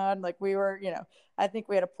marathon. Like we were, I think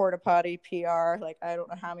we had a porta potty PR. Like I don't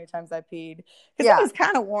know how many times I peed because it was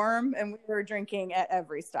kind of warm, and we were drinking at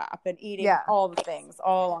every stop and eating all the things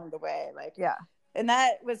all along the way. Like and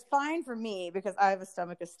that was fine for me because I have a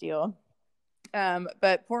stomach of steel.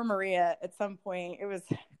 But poor Maria, at some point, it was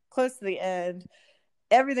close to the end.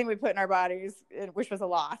 Everything we put in our bodies, which was a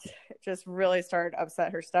lot, just really started to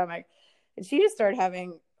upset her stomach. And she just started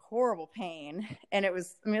having horrible pain. And it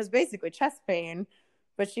was basically chest pain.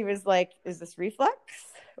 But she was like, is this reflux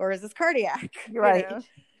or is this cardiac? Right.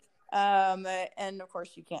 And of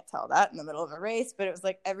course, you can't tell that in the middle of a race. But it was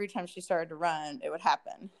like every time she started to run, it would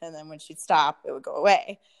happen. And then when she'd stop, it would go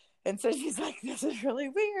away. And so she's like, this is really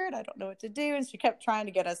weird. I don't know what to do. And she kept trying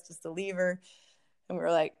to get us just to leave her. And we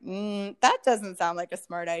were like, that doesn't sound like a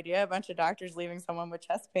smart idea. A bunch of doctors leaving someone with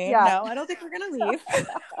chest pain. Yeah. No, I don't think we're going to leave.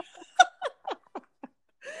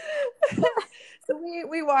 So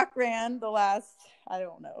we ran the last, I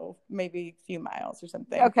don't know, maybe a few miles or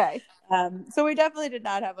something. Okay. So we definitely did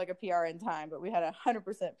not have like a PR in time, but we had 100%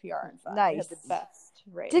 PR in fun. Nice. We had the best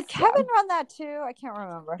race. Did Kevin run that too? I can't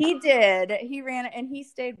remember. He did. He ran it and he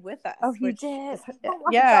stayed with us. Oh, he did.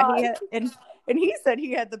 Yeah. And he said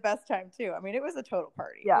he had the best time too. I mean, it was a total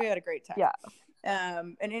party. Yeah. We had a great time. Yeah.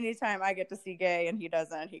 And anytime I get to see Gay and he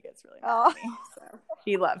doesn't, he gets really mad at me. So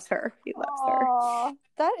he loves her. He loves her.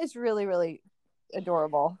 That is really, really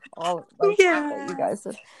adorable. All that you guys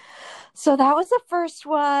did. So that was the first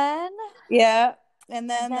one. Yeah. And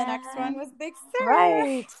then the next one was Big Sur.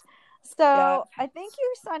 Right. So I think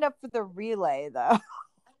you signed up for the relay though.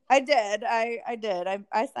 I did. I did.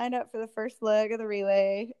 I signed up for the first leg of the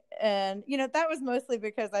relay. And, that was mostly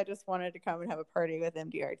because I just wanted to come and have a party with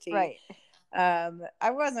MDRT. Right. I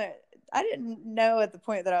didn't know at the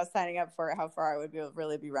point that I was signing up for it how far I would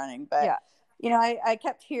really be running. But, I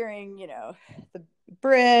kept hearing, the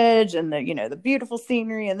bridge and the beautiful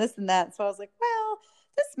scenery and this and that. So I was like, well,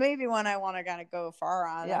 this may be one I want to kind of go far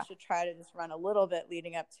on. I should try to just run a little bit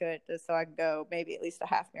leading up to it just so I can go maybe at least a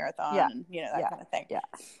half marathon and, that kind of thing. Yeah.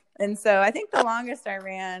 And so I think the longest I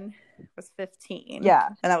ran was 15. Yeah.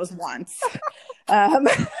 And that was once.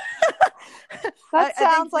 That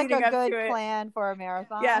sounds like a good plan for a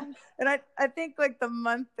marathon. Yeah. And I think like the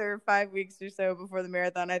month or 5 weeks or so before the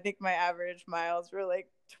marathon, I think my average miles were like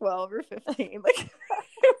 12 or 15. Like it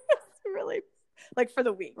was really like for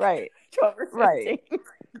the week. Right. 12 or 15. Right.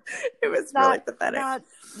 It was really pathetic. Not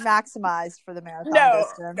maximized for the marathon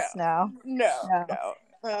distance. No.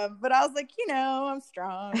 But I was like, I'm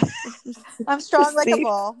strong. I'm strong like a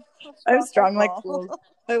bull. I'm strong like a bull.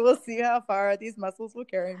 I will see how far these muscles will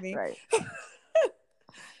carry me. Right.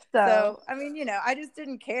 So, I mean, I just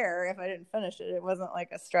didn't care if I didn't finish it. It wasn't like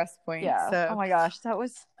a stress point. Yeah. So, oh my gosh. That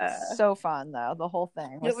was so fun though. The whole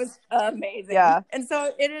thing. It was amazing. Yeah. And so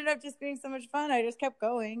it ended up just being so much fun. I just kept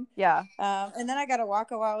going. Yeah. And then I got to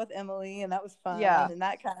walk a while with Emily and that was fun. Yeah. And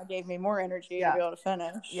that kind of gave me more energy to be able to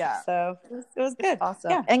finish. Yeah. So it was good.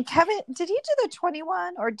 Awesome. Yeah. And Kevin, did he do the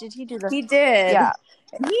 21 or did he do the? He did. Yeah.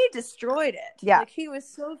 And he destroyed it. Yeah. Like he was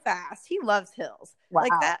so fast. He loves hills. Wow.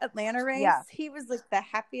 Like that Atlanta race, he was like the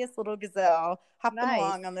happiest little gazelle hopping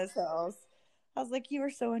along on those hills. I was like, you were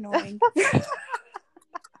so annoying. He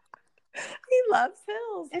loves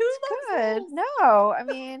hills. It's good. Hills? No, I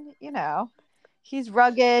mean, he's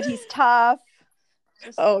rugged. He's tough.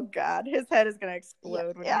 Oh God, his head is gonna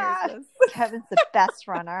explode when he hears this. Kevin's the best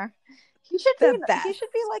runner. He should be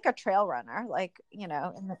like a trail runner, like in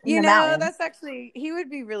the mountains. That's actually he would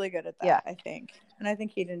be really good at that. I think, and I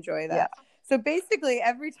think he'd enjoy that. Yeah. So basically,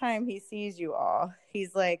 every time he sees you all,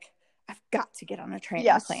 he's like, "I've got to get on a training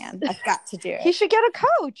plan. I've got to do it." He should get a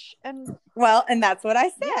coach. And that's what I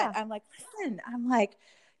said. Yeah. I'm like, listen,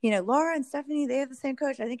 Laura and Stephanie, they have the same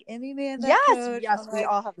coach. I think Emmy may have that coach. Yes, we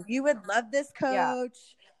all have. You would love this coach. Yeah.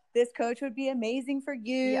 This coach would be amazing for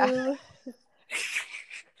you. Yeah.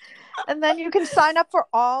 And then you can sign up for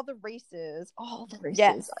all the races,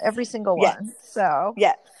 every single one. So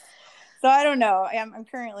So I don't know. I'm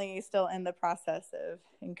currently still in the process of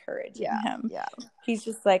encouraging him. Yeah. He's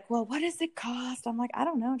just like, well, what does it cost? I'm like, I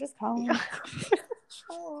don't know. Just call him.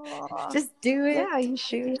 Just do it. Yeah,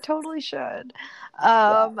 you totally should.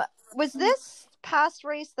 Was this past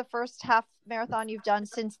race the first half marathon you've done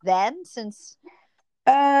since then?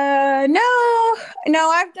 No,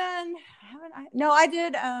 I've done. I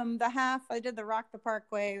did the half. I did the Rock the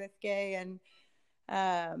Parkway with Gay and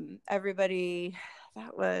everybody.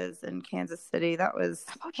 That was in Kansas City. That was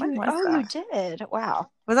when was that? You did. Wow.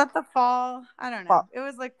 Was that the fall? I don't know. Fall. It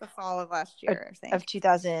was like the fall of last year, I think. Of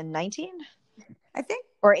 2019? I think.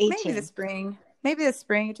 Or 18? Maybe the spring. maybe the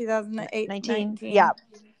spring of 2008, 19. Yeah.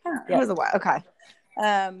 It was a while. Okay.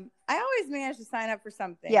 I always managed to sign up for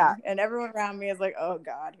something. Yeah. And everyone around me is like, oh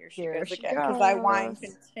God, here she goes again. goes. Because I whine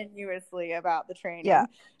continuously about the training. Yeah.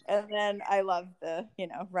 And then I love the,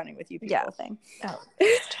 running with you people thing. Oh,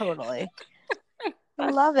 totally. I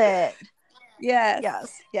love it.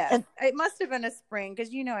 Yes. And it must have been a spring because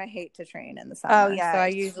I hate to train in the summer. Oh yeah. So I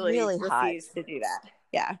usually really refuse to do that.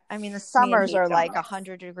 Yeah. I mean, the summers are like donuts.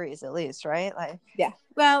 100 degrees at least, right? Like, yeah.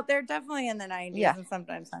 Well, they're definitely in the 90s and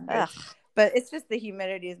sometimes 100. But it's just the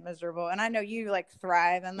humidity is miserable. And I know you like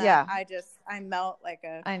thrive in that. Yeah. I melt like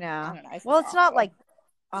a. I know. I don't know, well, it's not like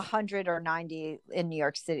 100 or 90 in New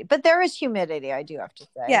York City, but there is humidity, I do have to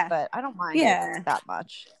say. Yeah. But I don't mind it that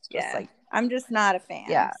much. It's just like, I'm just not a fan.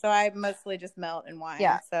 Yeah. So I mostly just melt and whine.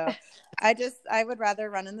 Yeah. So I would rather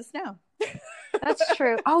run in the snow. That's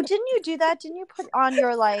true. Oh, didn't you do that? Didn't you put on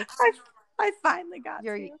your like? I finally got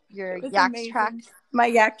your yak tracks. My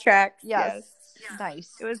yak tracks. Yes.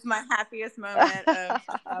 Nice. It was my happiest moment of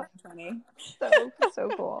 2020. So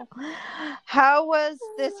cool. How was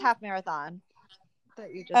this half marathon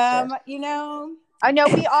that you just did? I know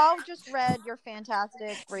we all just read your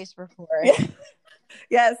fantastic race report.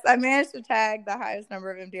 Yes, I managed to tag the highest number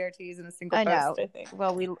of MDRTs in a single post, I think.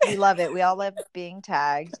 Well, we love it. We all love being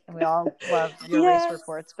tagged, and we all love your race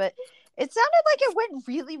reports. But it sounded like it went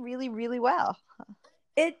really, really, really well.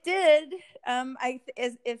 It did.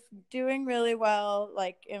 If doing really well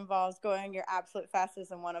like involves going your absolute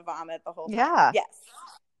fastest and want to vomit the whole time. Yeah.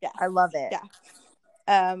 Yes. I love it.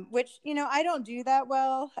 Yeah. Which I don't do that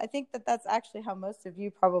well. I think that's actually how most of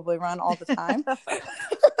you probably run all the time.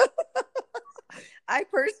 I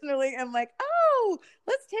personally am like, oh,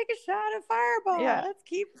 let's take a shot of Fireball. Yeah. Let's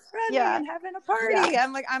keep running and having a party. Yeah.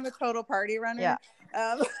 I'm a total party runner.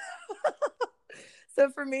 Yeah. So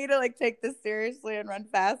for me to like take this seriously and run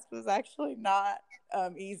fast was actually not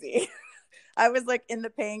easy. I was like in the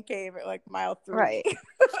pain cave at like mile 3. Right.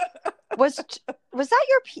 Was that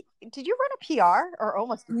did you run a PR or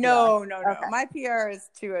almost a PR? No. Okay. My PR is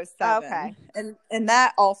 2:07. Okay. And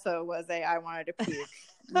that also was I wanted to puke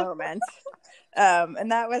moment.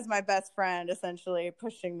 And that was my best friend essentially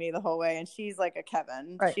pushing me the whole way. And she's like a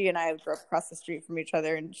Kevin. Right. She and I grew up across the street from each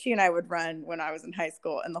other. And she and I would run when I was in high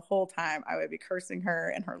school. And the whole time I would be cursing her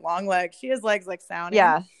and her long legs. She has legs like sounding.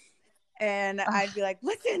 Yeah. And I'd be like,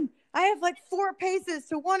 listen, I have like 4 paces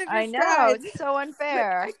to one of your strides. I know. It's so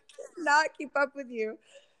unfair. I cannot keep up with you.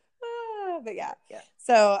 But yeah.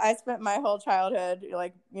 So I spent my whole childhood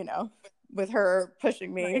like, with her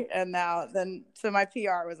pushing me, and so my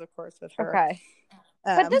PR was of course with her. Okay.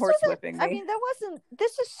 But this horsewhipping me. I mean,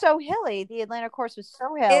 this is so hilly. The Atlanta course was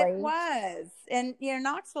so hilly. It was. And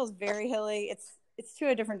Knoxville's very hilly. It's to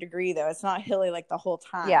a different degree though. It's not hilly like the whole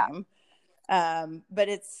time. Yeah. But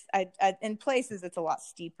it's in places it's a lot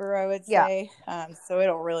steeper, I would say. So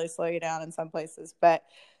it'll really slow you down in some places, but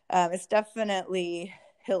it's definitely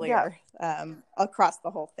hillier across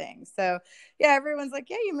the whole thing. So everyone's like,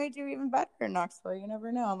 you may do even better in Knoxville, you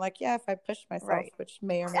never know. I'm like, if I push myself, which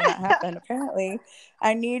may or may not happen. Apparently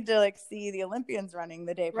I need to like see the Olympians running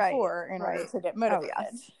the day before in order to get motivated.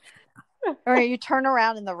 Or you turn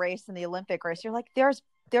around in the race, in the Olympic race, you're like, there's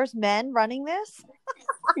men running this.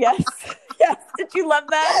 Yes. Did you love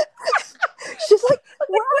that? She's like,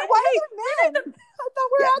 why are there men? I thought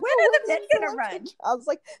we were out when are the men gonna run? I was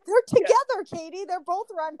like, they're together, Katie. They're both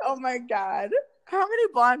running. Oh my God. How many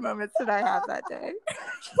blonde moments did I have that day?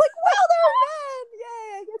 She's like, well, they're men.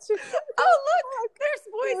 Yay, I get you. Oh, look, there's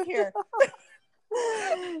boys here.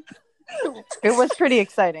 It was pretty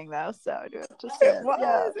exciting though, so I do have to say it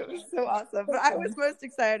was so awesome. But I was most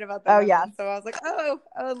excited about that. So I was like, oh,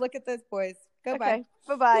 look at those boys. Go bye.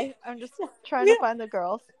 Bye. I'm just trying to find the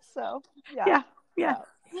girls. So yeah.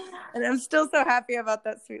 And I'm still so happy about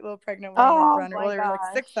that sweet little pregnant woman runner. Well, there were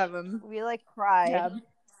like 6 of them. We like cried.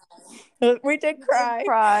 Yeah. We did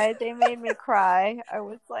cry. They made me cry. I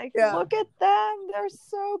was like, look at them. They're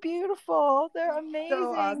so beautiful. They're amazing.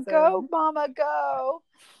 So awesome. Go, mama, go.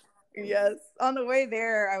 Yes. On the way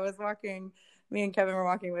there, I was walking. Me and Kevin were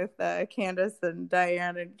walking with Candace and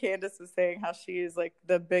Diane, and Candace was saying how she is like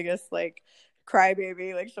the biggest like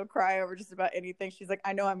crybaby. Like she'll cry over just about anything. She's like,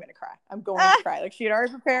 I know I'm gonna cry. I'm going to cry. Like she had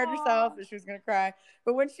already prepared herself that she was gonna cry.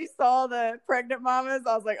 But when she saw the pregnant mamas,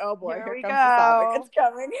 I was like, oh boy, here comes the sobbing. It's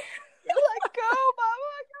coming. You're like, go,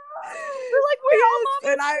 mama, go. You're like, we're all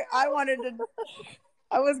mamas. And I wanted to.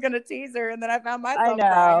 I was gonna tease her, and then I found myself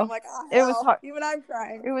crying. I'm like, it was hard. Even I'm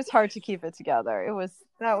crying. It was hard to keep it together.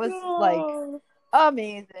 That was like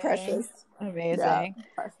amazing, precious, amazing.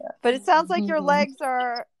 But it sounds like your legs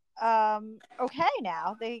are okay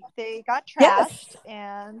now. They got trashed,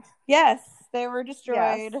 and yes, they were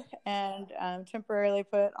destroyed and temporarily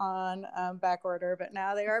put on back order, but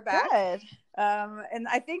now they are back. Good. And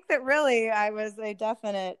I think that really I was a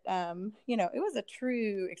definite, it was a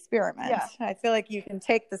true experiment. Yeah. I feel like you can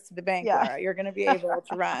take this to the bank, Laura. You're going to be able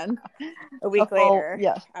to run a week later.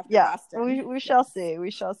 After Boston. We shall see.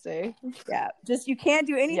 We shall see. Yeah. Just you can't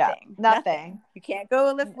do anything. Yeah. Nothing. You can't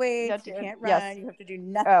go lift weights. You can't run. Yes. You have to do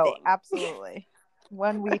nothing. Oh, absolutely.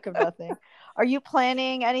 1 week of nothing. Are you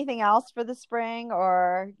planning anything else for the spring,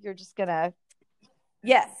 or you're just gonna?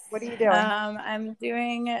 Yes. What are you doing? I'm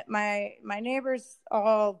doing my neighbors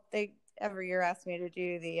they every year ask me to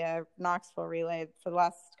do the Knoxville relay. For the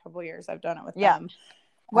last couple of years, I've done it with them.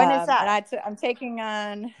 When is that? And I'm taking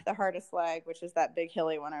on the hardest leg, which is that big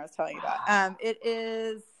hilly one I was telling you about. It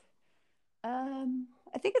is, I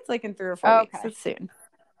think it's like in 3 or 4 weeks. It's soon.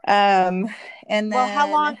 And then how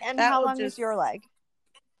long is your leg?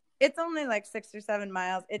 It's only like 6 or 7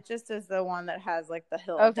 miles. It just is the one that has like the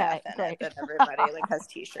hill of death in it that everybody like has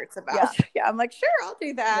T-shirts about. Yeah, I'm like, sure, I'll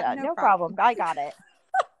do that. Yeah, no problem. I got it.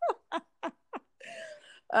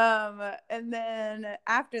 And then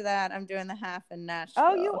after that, I'm doing the half in Nashville.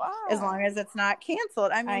 Oh, you are. As long as it's not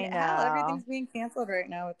canceled. I mean, I everything's being canceled right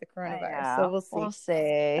now with the coronavirus, so we'll see. We'll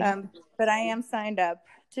see. But I am signed up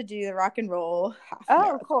to do the rock and roll half.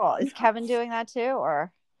 Oh, cool. Is Kevin doing that too,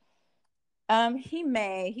 or? He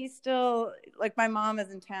may. He's still like my mom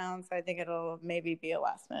is in town, so I think it'll maybe be a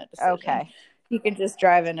last minute decision. Okay. He could just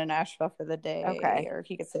drive into Nashville for the day, okay, or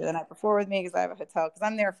he could stay the night before with me because I have a hotel. Because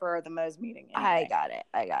I'm there for the Mo's meeting. I Anyway.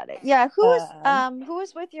 got it. Yeah. Who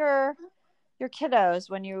was with your kiddos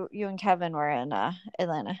when you and Kevin were in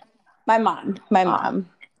Atlanta? My mom.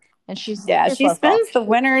 And she spends the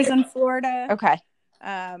winters in Florida. Okay.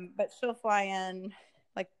 But she'll fly in.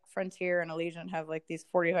 Frontier and Allegiant have like these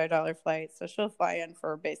 $45 flights, so she'll fly in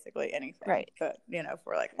for basically anything. Right. But if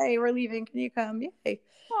we're like, hey, we're leaving, can you come? Yay.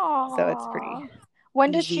 Aww. So it's pretty.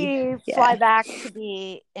 When does she fly back to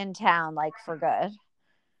be in town, like for good?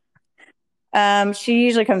 She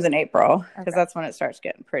usually comes in April because that's when it starts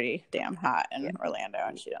getting pretty damn hot in Orlando,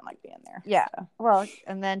 and she doesn't like being there. Yeah. So. Well,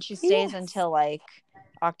 and then she stays until like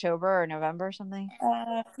October or November or something.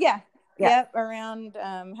 Yep, around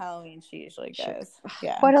Halloween she usually goes.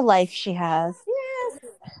 Yeah. What a life she has.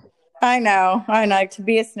 Yes. I know. I like to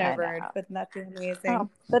be a snowbird, but not doing amazing. Oh,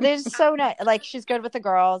 but it's so nice. Like she's good with the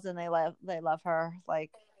girls, and they love her.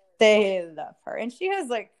 Like they love her, and she has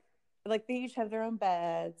like they each have their own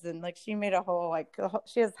beds, and like she made a whole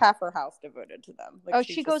she has half her house devoted to them. Like,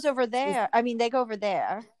 she goes over there. I mean, they go over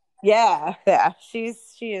there. Yeah. She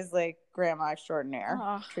is like grandma extraordinaire.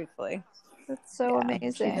 Truthfully. That's so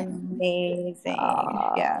amazing. She's amazing.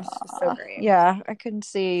 Yeah, she's so great. Yeah, I couldn't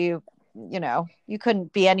see you. You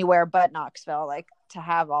couldn't be anywhere but Knoxville, like to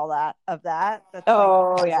have all that. That's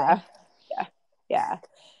yeah.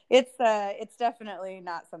 It's definitely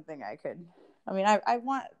not something I could. I mean, I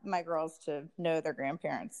want my girls to know their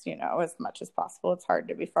grandparents, as much as possible. It's hard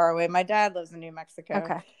to be far away. My dad lives in New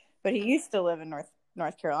Mexico, but he used to live in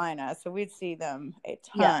North Carolina, so we'd see them a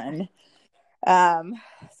ton. Yeah.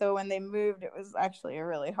 So when they moved, it was actually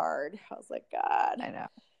really hard. I was like, God, I know.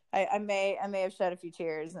 I may have shed a few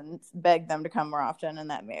tears and begged them to come more often,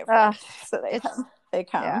 and that may have worked. So they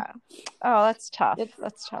come. Yeah. Oh, that's tough.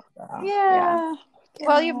 That's tough. Yeah.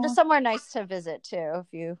 Well, you have somewhere nice to visit too if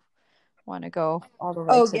you want to go all the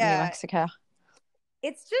way to New Mexico.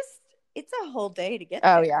 It's a whole day to get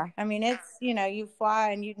there. Oh yeah. I mean, it's you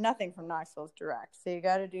fly and nothing from Knoxville is direct, so you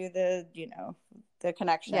got to do the the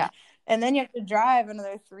connection. Yeah. And then you have to drive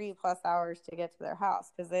another 3+ hours to get to their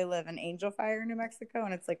house because they live in Angel Fire, New Mexico,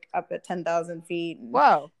 and it's like up at 10,000 feet. And,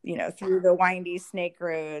 whoa! Through the windy snake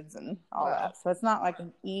roads and all that. So it's not like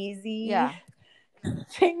an easy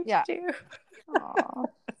thing to do.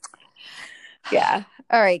 Yeah.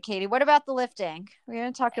 All right, Katie. What about the lifting? We're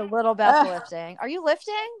going to talk a little about the lifting. Are you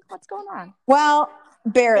lifting? What's going on? Well,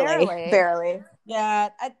 barely. Yeah,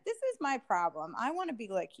 this is my problem. I want to be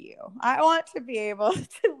like you. I want to be able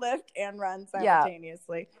to lift and run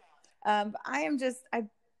simultaneously. I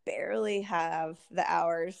barely have the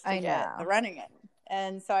hours to get the running in.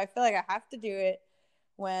 And so I feel like I have to do it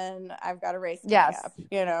when I've got a race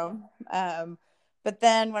coming up, but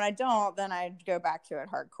then when I don't, then I go back to it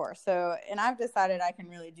hardcore. So, and I've decided I can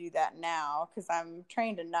really do that now because I'm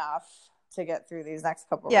trained enough to get through these next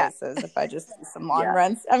couple races if I just do some long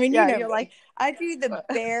runs. I mean, you're like, I do the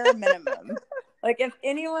bare minimum. Like, if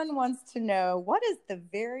anyone wants to know what is the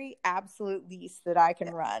very absolute least that I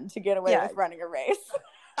can run to get away with running a race,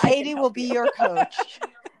 Katie will be your coach.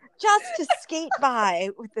 Just to skate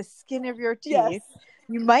by with the skin of your teeth. Yes.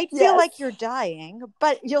 You might feel like you're dying,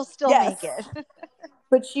 but you'll still make it.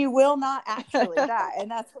 but you will not actually die,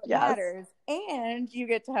 and that's what Yes. matters. And you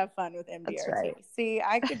get to have fun with MDRT. That's right. See,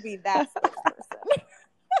 I could be that spokesperson.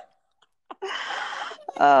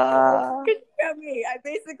 Could you know me? I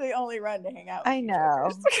basically only run to hang out with I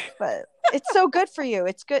know, but it's so good for you.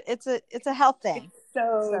 It's good. It's a health thing. It's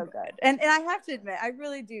so good. And I have to admit, I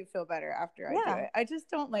really do feel better after I do Yeah. it. I just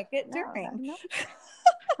don't like it during. No.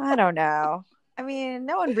 I don't know. I mean,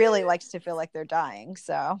 no one really likes to feel like they're dying,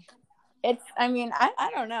 so It's, I mean,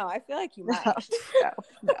 I don't know. I feel like you might.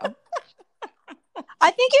 No.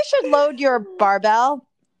 I think you should load your barbell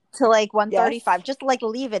to like 135. Yes. Just like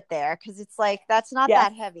leave it there, because it's like that's not Yes.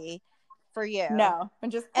 that heavy for you. No,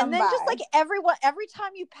 and just come and then by. just like every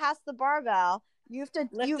time you pass the barbell, you have to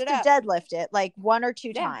Lift it up. deadlift it like 1 or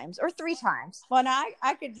 2 Yeah. times or 3 times. Well, now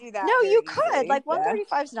I could do that. No, very you could. easily. Like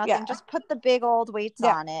 135 is nothing. Yeah. Just put the big old weights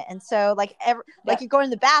Yeah. on it, and so like like you go in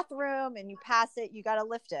the bathroom and you pass it, you got to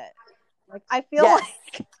lift it. Like I feel Yes.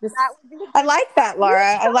 like that would be. I like that,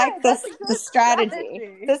 Laura. I like That's this a good the strategy.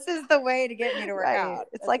 strategy. This is the way to get me to work out.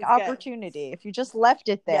 It's This like is good. opportunity. If you just left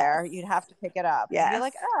it there, Yes. you'd have to pick it up. Yes. You're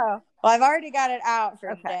like, oh, Well, I've already got it out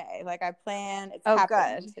for Okay. today. Like I plan. It's oh,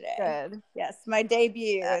 happening good, today. good, Yes, my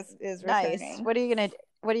debut is nice. returning. What are you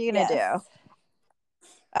gonna Yes. do?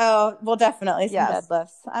 Oh, well, definitely some Yes.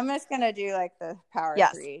 deadlifts. I'm just gonna do like the power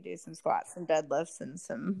Yes. 3, do some squats, some deadlifts, and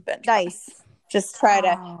some bench Nice. press. Just try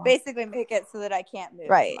to Oh. basically make it so that I can't move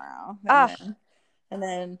Right. tomorrow. Ah. And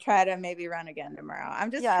then try to maybe run again tomorrow. I'm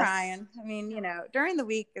just Yes. trying. I mean, during the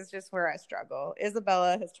week is just where I struggle.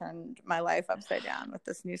 Isabella has turned my life upside down with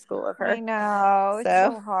this new school of her. I know, it's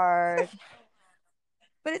So- so hard.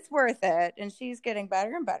 But it's worth it. And she's getting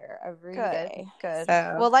better and better every day. Good.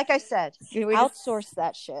 So, Well, like I said, we just- outsource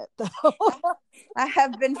that shit though. I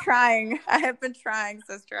have been trying,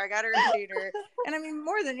 sister. I got her a tutor. And I mean,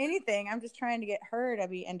 more than anything, I'm just trying to get her to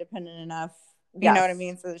be independent enough. You Yes. know what I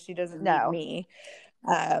mean? So that she doesn't No. need me.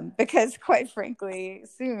 Because quite frankly,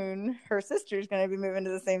 soon her sister's going to be moving to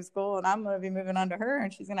the same school and I'm going to be moving on to her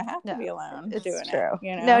and she's going to have to be alone It's doing true.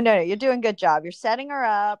 it. No, you're doing a good job. You're setting her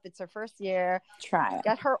up. It's her first year. Trying.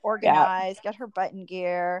 Get her organized, get her button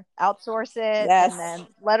gear, outsource it, Yes. and then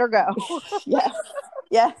let her go.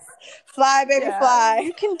 Yes. Fly, baby, Yeah. fly.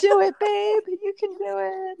 You can do it, babe. You can do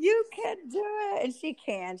it. You can do it. And she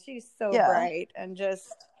can. She's so Yeah. bright and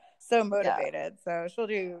just so motivated. So she'll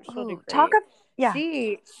do great. Yeah.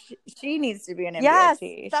 She needs to be an MDRT. Yes,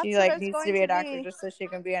 She that's what I was needs going to be to a doctor be. just so she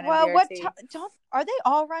can be an Well, MDRT. are they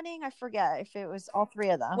all running? I forget if it was all 3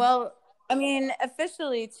 of them. Well, I mean,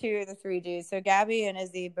 officially 2 of the 3 do. So Gabby and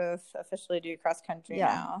Izzy both officially do cross country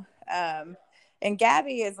now. And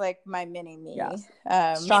Gabby is like my mini me. Yes.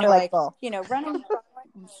 Strong so like bull. Running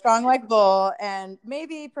strong like bull, and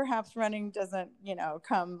maybe perhaps running doesn't,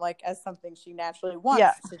 come like as something she naturally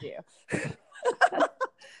wants to do.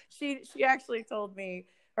 She actually told me,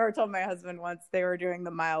 or told my husband once, they were doing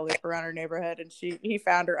the mile loop around her neighborhood and he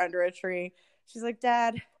found her under a tree. She's like,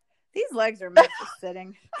 Dad, these legs are meant for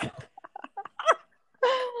sitting. I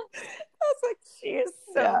was like, she is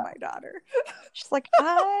so my daughter. She's like,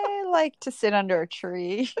 I like to sit under a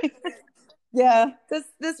tree. Yeah,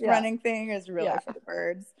 this running thing is really for the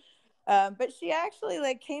birds. But she actually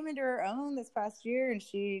came into her own this past year and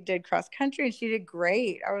she did cross country and she did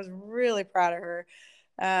great. I was really proud of her.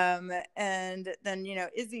 And then,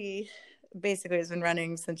 Izzy basically has been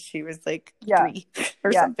running since she was 3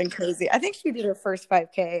 or something crazy. I think she did her first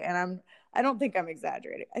 5K and I don't think I'm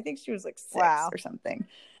exaggerating. I think she was 6 or something.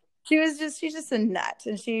 She's just a nut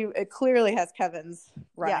and she clearly has Kevin's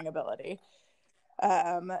running ability.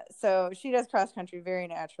 So she does cross country very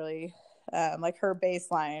naturally. Her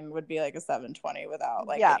baseline would be a 720 without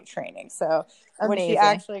any training. So when she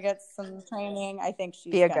actually gets some training, I think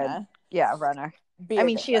she's be a gonna good runner. I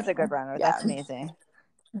mean, she is a good runner. Yeah. That's amazing.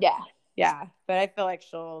 Yeah. But I feel like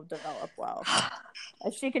she'll develop well.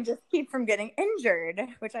 If she can just keep from getting injured,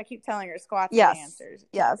 which I keep telling her, squats and answers.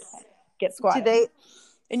 Yes. Get squatted. Do they?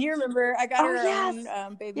 And you remember I got her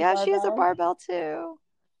own baby barbell. Yeah, she has a barbell too.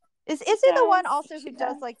 Is Izzy the one also who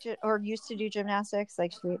does or used to do gymnastics? She,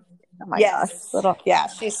 oh my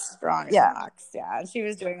gosh, she's strong as an ox. Yeah, and she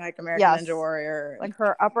was doing American Ninja Warrior.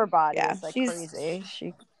 Her upper body is crazy.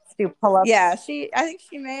 She do pull-ups. Yeah, I think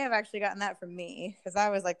she may have actually gotten that from me because I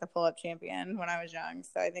was the pull-up champion when I was young.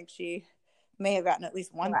 So I think she may have gotten at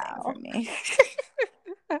least one thing from me.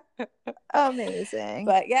 Amazing.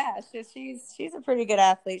 But yeah, she's a pretty good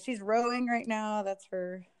athlete. She's rowing right now. That's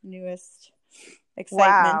her newest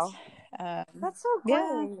excitement. Wow. That's so great.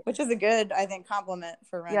 Yeah, which is a good, I think, compliment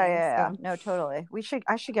for running. Yeah. No, totally.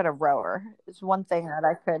 I should get a rower. It's one thing that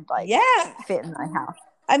I could fit in my house.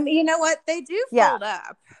 I mean, you know what? They do Yeah. fold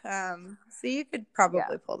up. So you could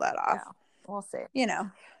probably pull that off. Yeah. We'll see. You know,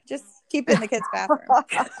 just keep it in the kids' bathroom.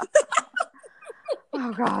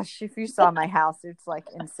 Oh gosh, if you saw my house, it's like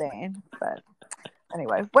insane. But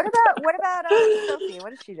anyway, what about Sophie? What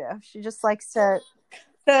does she do? She just likes to.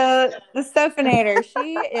 So the Sophinator,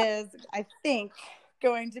 she is, I think,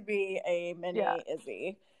 going to be a mini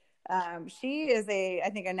Izzy. She is I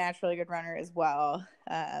think a naturally good runner as well.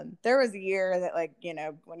 There was a year that, like, you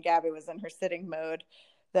know, when Gabby was in her sitting mode,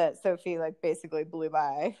 that Sophie like basically blew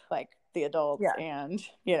by like the adults and,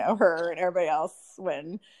 you know, her and everybody else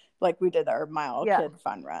when like we did our mile kid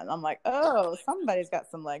fun run. I'm like, oh, somebody's got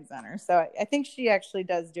some legs on her. So I think she actually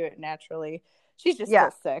does do it naturally. She's just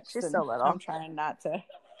still 6. She's so little. I'm trying not to.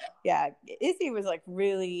 Yeah, Izzy was like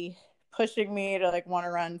really pushing me to like want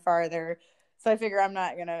to run farther. So I figure I'm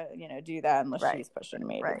not gonna, you know, do that unless she's pushing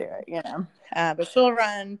me to do it, you know. But she'll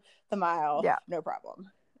run the mile, no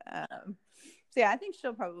problem. So yeah, I think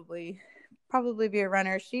she'll probably be a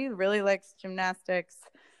runner. She really likes gymnastics.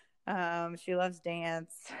 She loves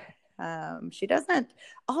dance. She doesn't.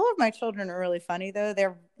 All of my children are really funny though.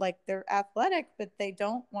 They're athletic, but they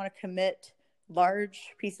don't want to commit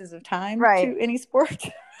large pieces of time to any sport.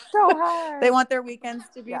 So hard. They want their weekends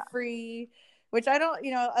to be free, which I don't,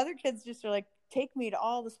 you know, other kids just are like, take me to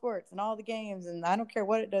all the sports and all the games, and I don't care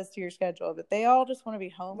what it does to your schedule, but they all just want to be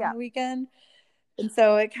home on the weekend. And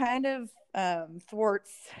so it kind of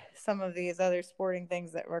thwarts some of these other sporting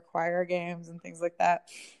things that require games and things like that.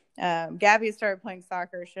 Gabby started playing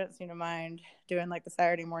soccer. She doesn't seem to mind doing like the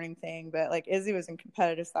Saturday morning thing, but like Izzy was in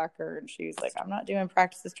competitive soccer and she was like, I'm not doing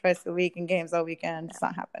practices twice a week and games all weekend. It's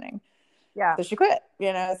not happening. Yeah. So she quit,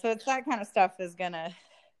 you know, so it's that kind of stuff is going to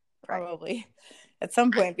probably at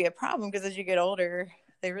some point be a problem because as you get older,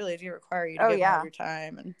 they really do require you to give more of your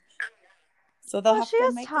time. And so they'll have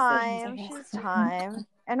to make decisions. She has time.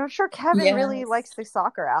 And I'm sure Kevin really likes the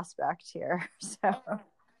soccer aspect here. So.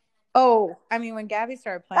 Oh, I mean, when Gabby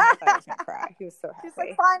started playing, I thought he was going to cry. He was so happy. He's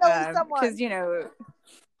like, finally someone. Because, you know,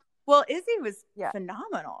 well, Izzy was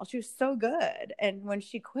phenomenal. She was so good. And when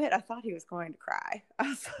she quit, I thought he was going to cry. I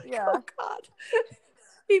was like, oh, God.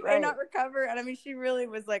 He may not recover. And I mean, she really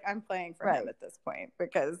was like, I'm playing for him at this point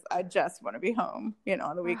because I just want to be home, you know,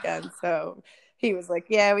 on the weekend. So he was like,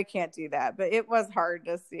 yeah, we can't do that. But it was hard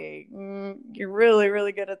to see. You're really,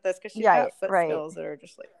 really good at this because she's got foot skills that are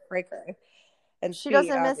just like cray-cray. And she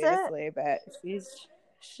doesn't miss it, but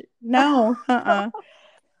no.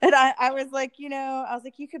 And I was like, you know,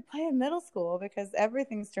 you could play in middle school because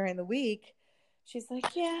everything's during the week. She's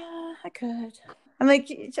like, yeah, I could. I'm like,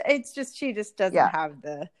 it's just she just doesn't have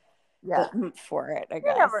the oomph for it. I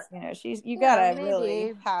guess you know you gotta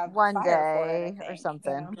really have one day for it, or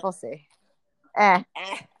something. You know? We'll see. Yeah,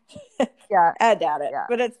 I doubt it,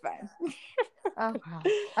 but it's fine. Oh,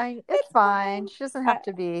 it's fine. She doesn't have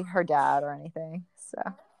to be her dad or anything. So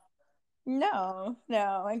no.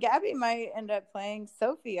 And Gabby might end up playing.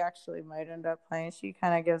 Sophie actually might end up playing. She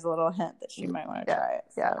kind of gives a little hint that she might want to try it.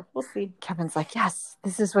 So we'll see. Kevin's like, yes,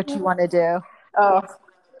 this is what you want to do. Oh,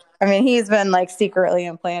 I mean, he's been like secretly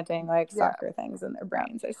implanting like soccer things in their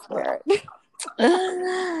brains. I swear.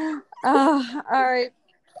 All right.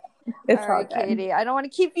 It's all right, Katie. I don't want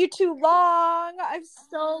to keep you too long. I've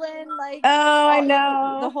stolen I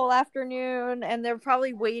know the whole afternoon, and they're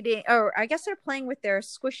probably waiting. Oh, I guess they're playing with their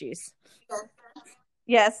squishies.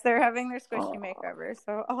 Yes, they're having their squishy makeover.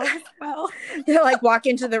 So all is well. They like walk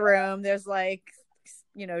into the room. There's like,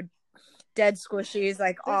 you know, dead squishies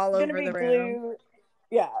like all over the room.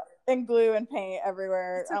 Yeah, and glue and paint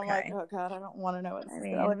everywhere. Okay. I'm like, oh God, I don't want to know what this is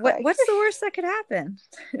gonna look like. What's the worst that could happen?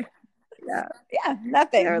 Yeah,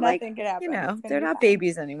 nothing. They're nothing could happen. You know, they're not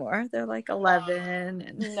babies anymore. They're like 11.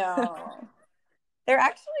 And... No, they're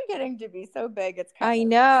actually getting to be so big. It's kind I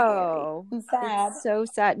know. It's sad. It's so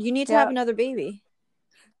sad. You need to have another baby.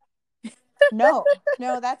 No,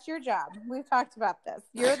 that's your job. We've talked about this.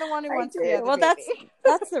 You're the one who wants the other baby.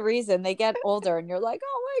 That's the reason they get older, and you're like,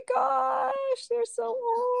 oh my gosh, they're so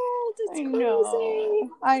old. It's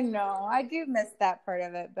crazy. I know. I do miss that part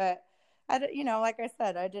of it, but. You know, like I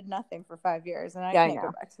said, I did nothing for 5 years, and I can't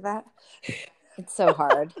go back to that. It's so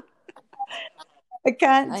hard. I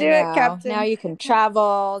can't do it, Captain. Now you can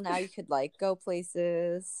travel. Now you could like go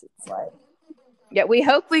places. It's like, yeah, we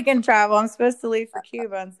hope we can travel. I'm supposed to leave for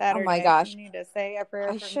Cuba on Saturday. Oh my gosh! You need to say a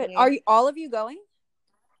prayer. For me. Are all of you going?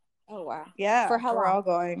 Oh wow! Yeah, for how long? We're all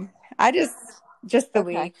going. Just the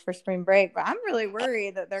week for spring break, but I'm really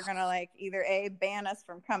worried that they're gonna like either ban us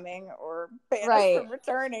from coming or ban us from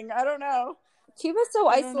returning. I don't know. Cuba's so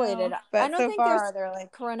isolated. But I don't so think far there's they're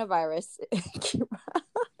like coronavirus in Cuba.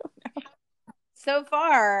 so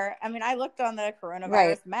far, I mean, I looked on the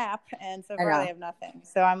coronavirus map, and so far they have nothing.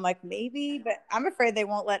 So I'm like, maybe, but I'm afraid they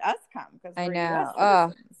won't let us come because we're US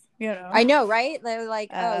citizens, you know. I know, right? They're like,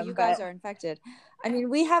 oh, you guys are infected. I mean,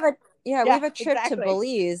 we have a we have a trip to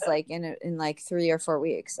Belize like in like 3 or 4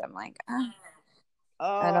 weeks. I'm like, I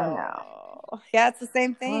don't know. Yeah, it's the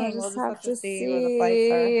same thing. We'll just have to see where the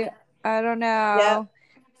flights are. I don't know. Yep.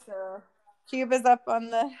 So Cuba's up on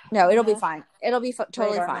the. No, it'll be fine. It'll be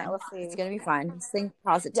totally fine. We'll see. It's gonna be fine. Just think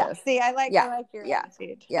positive. Yeah. See, I like your attitude.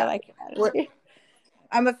 Yeah. I like your attitude.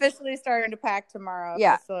 I'm officially starting to pack tomorrow.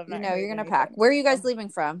 Yeah. You're gonna pack. Where are you guys leaving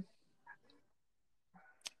from?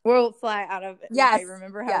 We'll fly out of. Yes.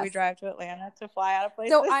 Remember how we drive to Atlanta to fly out of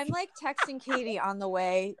places? So I'm like texting Katie on the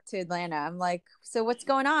way to Atlanta. I'm like, so what's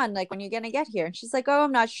going on? Like, when are you gonna get here? And she's like, oh,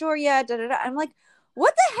 I'm not sure yet. Da, da, da. I'm like,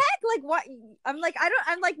 what the heck? Like, what? I'm like,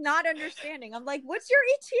 I'm like not understanding. I'm like, what's your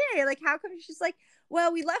ETA? Like, how come? She's like,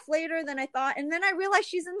 well, we left later than I thought. And then I realized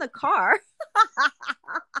she's in the car.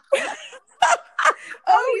 You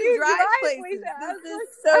drive places. This is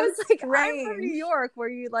so strange. I'm from New York, where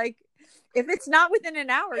you like, if it's not within an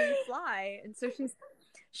hour, you fly. And so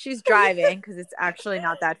she's driving because it's actually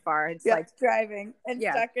not that far. It's like driving and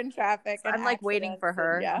stuck in traffic. So I'm like waiting for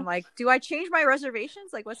her. I'm like, do I change my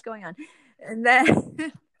reservations? Like, what's going on? And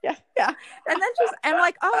then yeah. And then I'm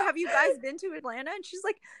like, oh, have you guys been to Atlanta? And she's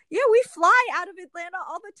like, yeah, we fly out of Atlanta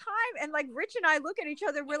all the time. And like Rich and I look at each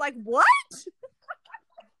other, we're like, what?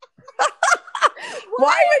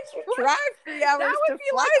 Why would you drive 3 hours that would to be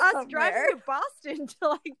fly like somewhere? Us driving to Boston to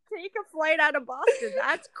like take a flight out of Boston.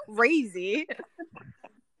 That's crazy.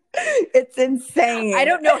 It's insane. I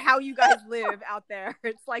don't know how you guys live out there.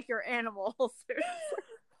 It's like you're animals.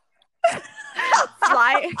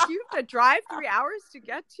 Fly. You have to drive 3 hours to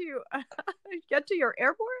get to your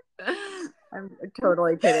airport. I'm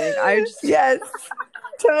totally kidding. Yes,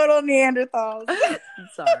 total Neanderthals. I'm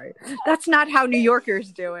sorry. That's not how New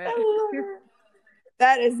Yorkers do it.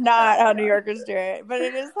 That is not how New Yorkers do it, but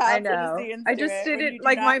it is how I know. I just did it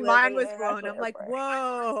like my mind was blown. I'm like,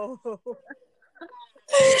 whoa.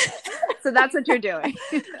 So that's what you're doing.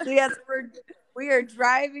 So yes, we are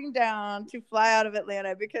driving down to fly out of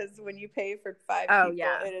Atlanta because when you pay for 5 people,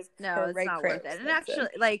 it is it's not worth it. And actually,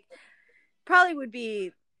 like, probably would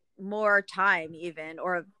be more time even,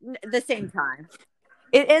 or the same time.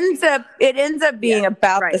 It ends up being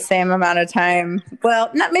about the same amount of time.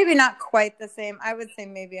 Well, maybe not quite the same. I would say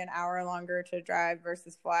maybe an hour longer to drive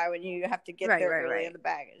versus fly when you have to get there early in the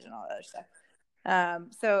baggage and all that other stuff.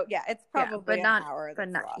 So yeah, it's probably an hour. But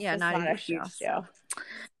not a huge deal.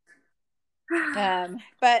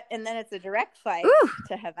 But and then it's a direct flight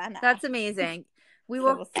to Havana. That's amazing.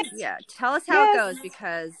 We'll tell us how it goes,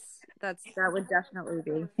 because that would definitely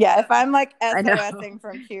be. Yeah, if I'm like SOSing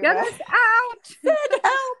from Cuba. Get us out! Send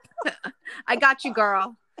help! I got you,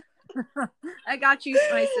 girl. I got you,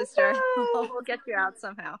 my sister. We'll get you out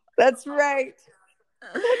somehow. That's right.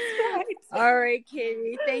 All right,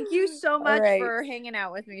 Katie. Thank you so much for hanging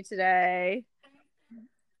out with me today.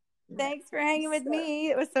 Thanks for hanging with me.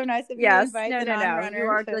 It was so nice of you. Yes, no. You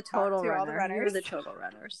are the total runner. You're the total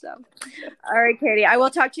runner. So, all right, Katie. I will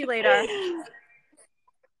talk to you later.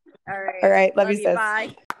 All right. Love you, sis.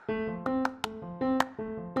 Bye.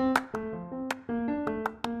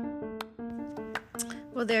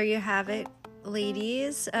 Well, there you have it,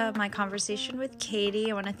 ladies. My conversation with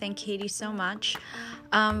Katie. I want to thank Katie so much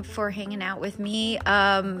for hanging out with me.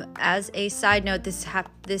 As a side note,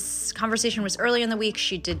 this conversation was early in the week.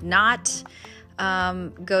 She did not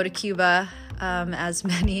go to Cuba, as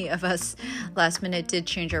many of us last minute did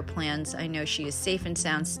change our plans. I know she is safe and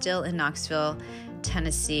sound still in Knoxville,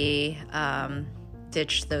 Tennessee.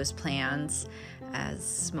 Ditched those plans,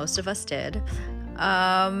 as most of us did.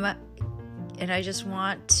 And I just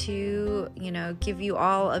want to, give you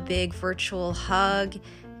all a big virtual hug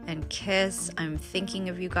and kiss. I'm thinking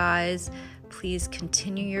of you guys. Please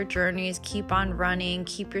continue your journeys. Keep on running.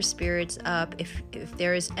 Keep your spirits up. If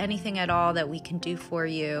there is anything at all that we can do for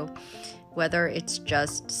you, whether it's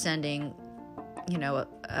just sending,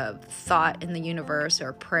 a thought in the universe or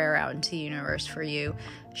a prayer out into the universe for you,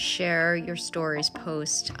 share your stories,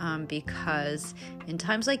 post, because in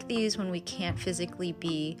times like these, when we can't physically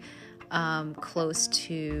be close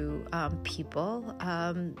to people,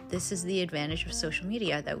 this is the advantage of social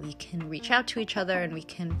media, that we can reach out to each other and we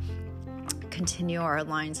can continue our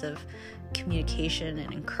lines of communication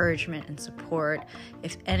and encouragement and support.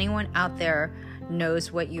 If anyone out there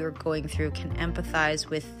knows what you're going through, can empathize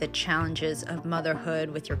with the challenges of motherhood,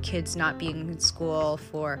 with your kids not being in school,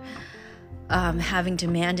 for having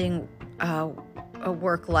demanding a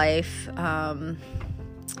work life,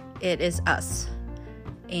 it is us.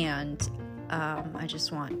 And I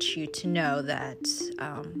just want you to know that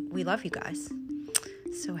we love you guys.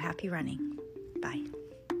 So happy running. Bye.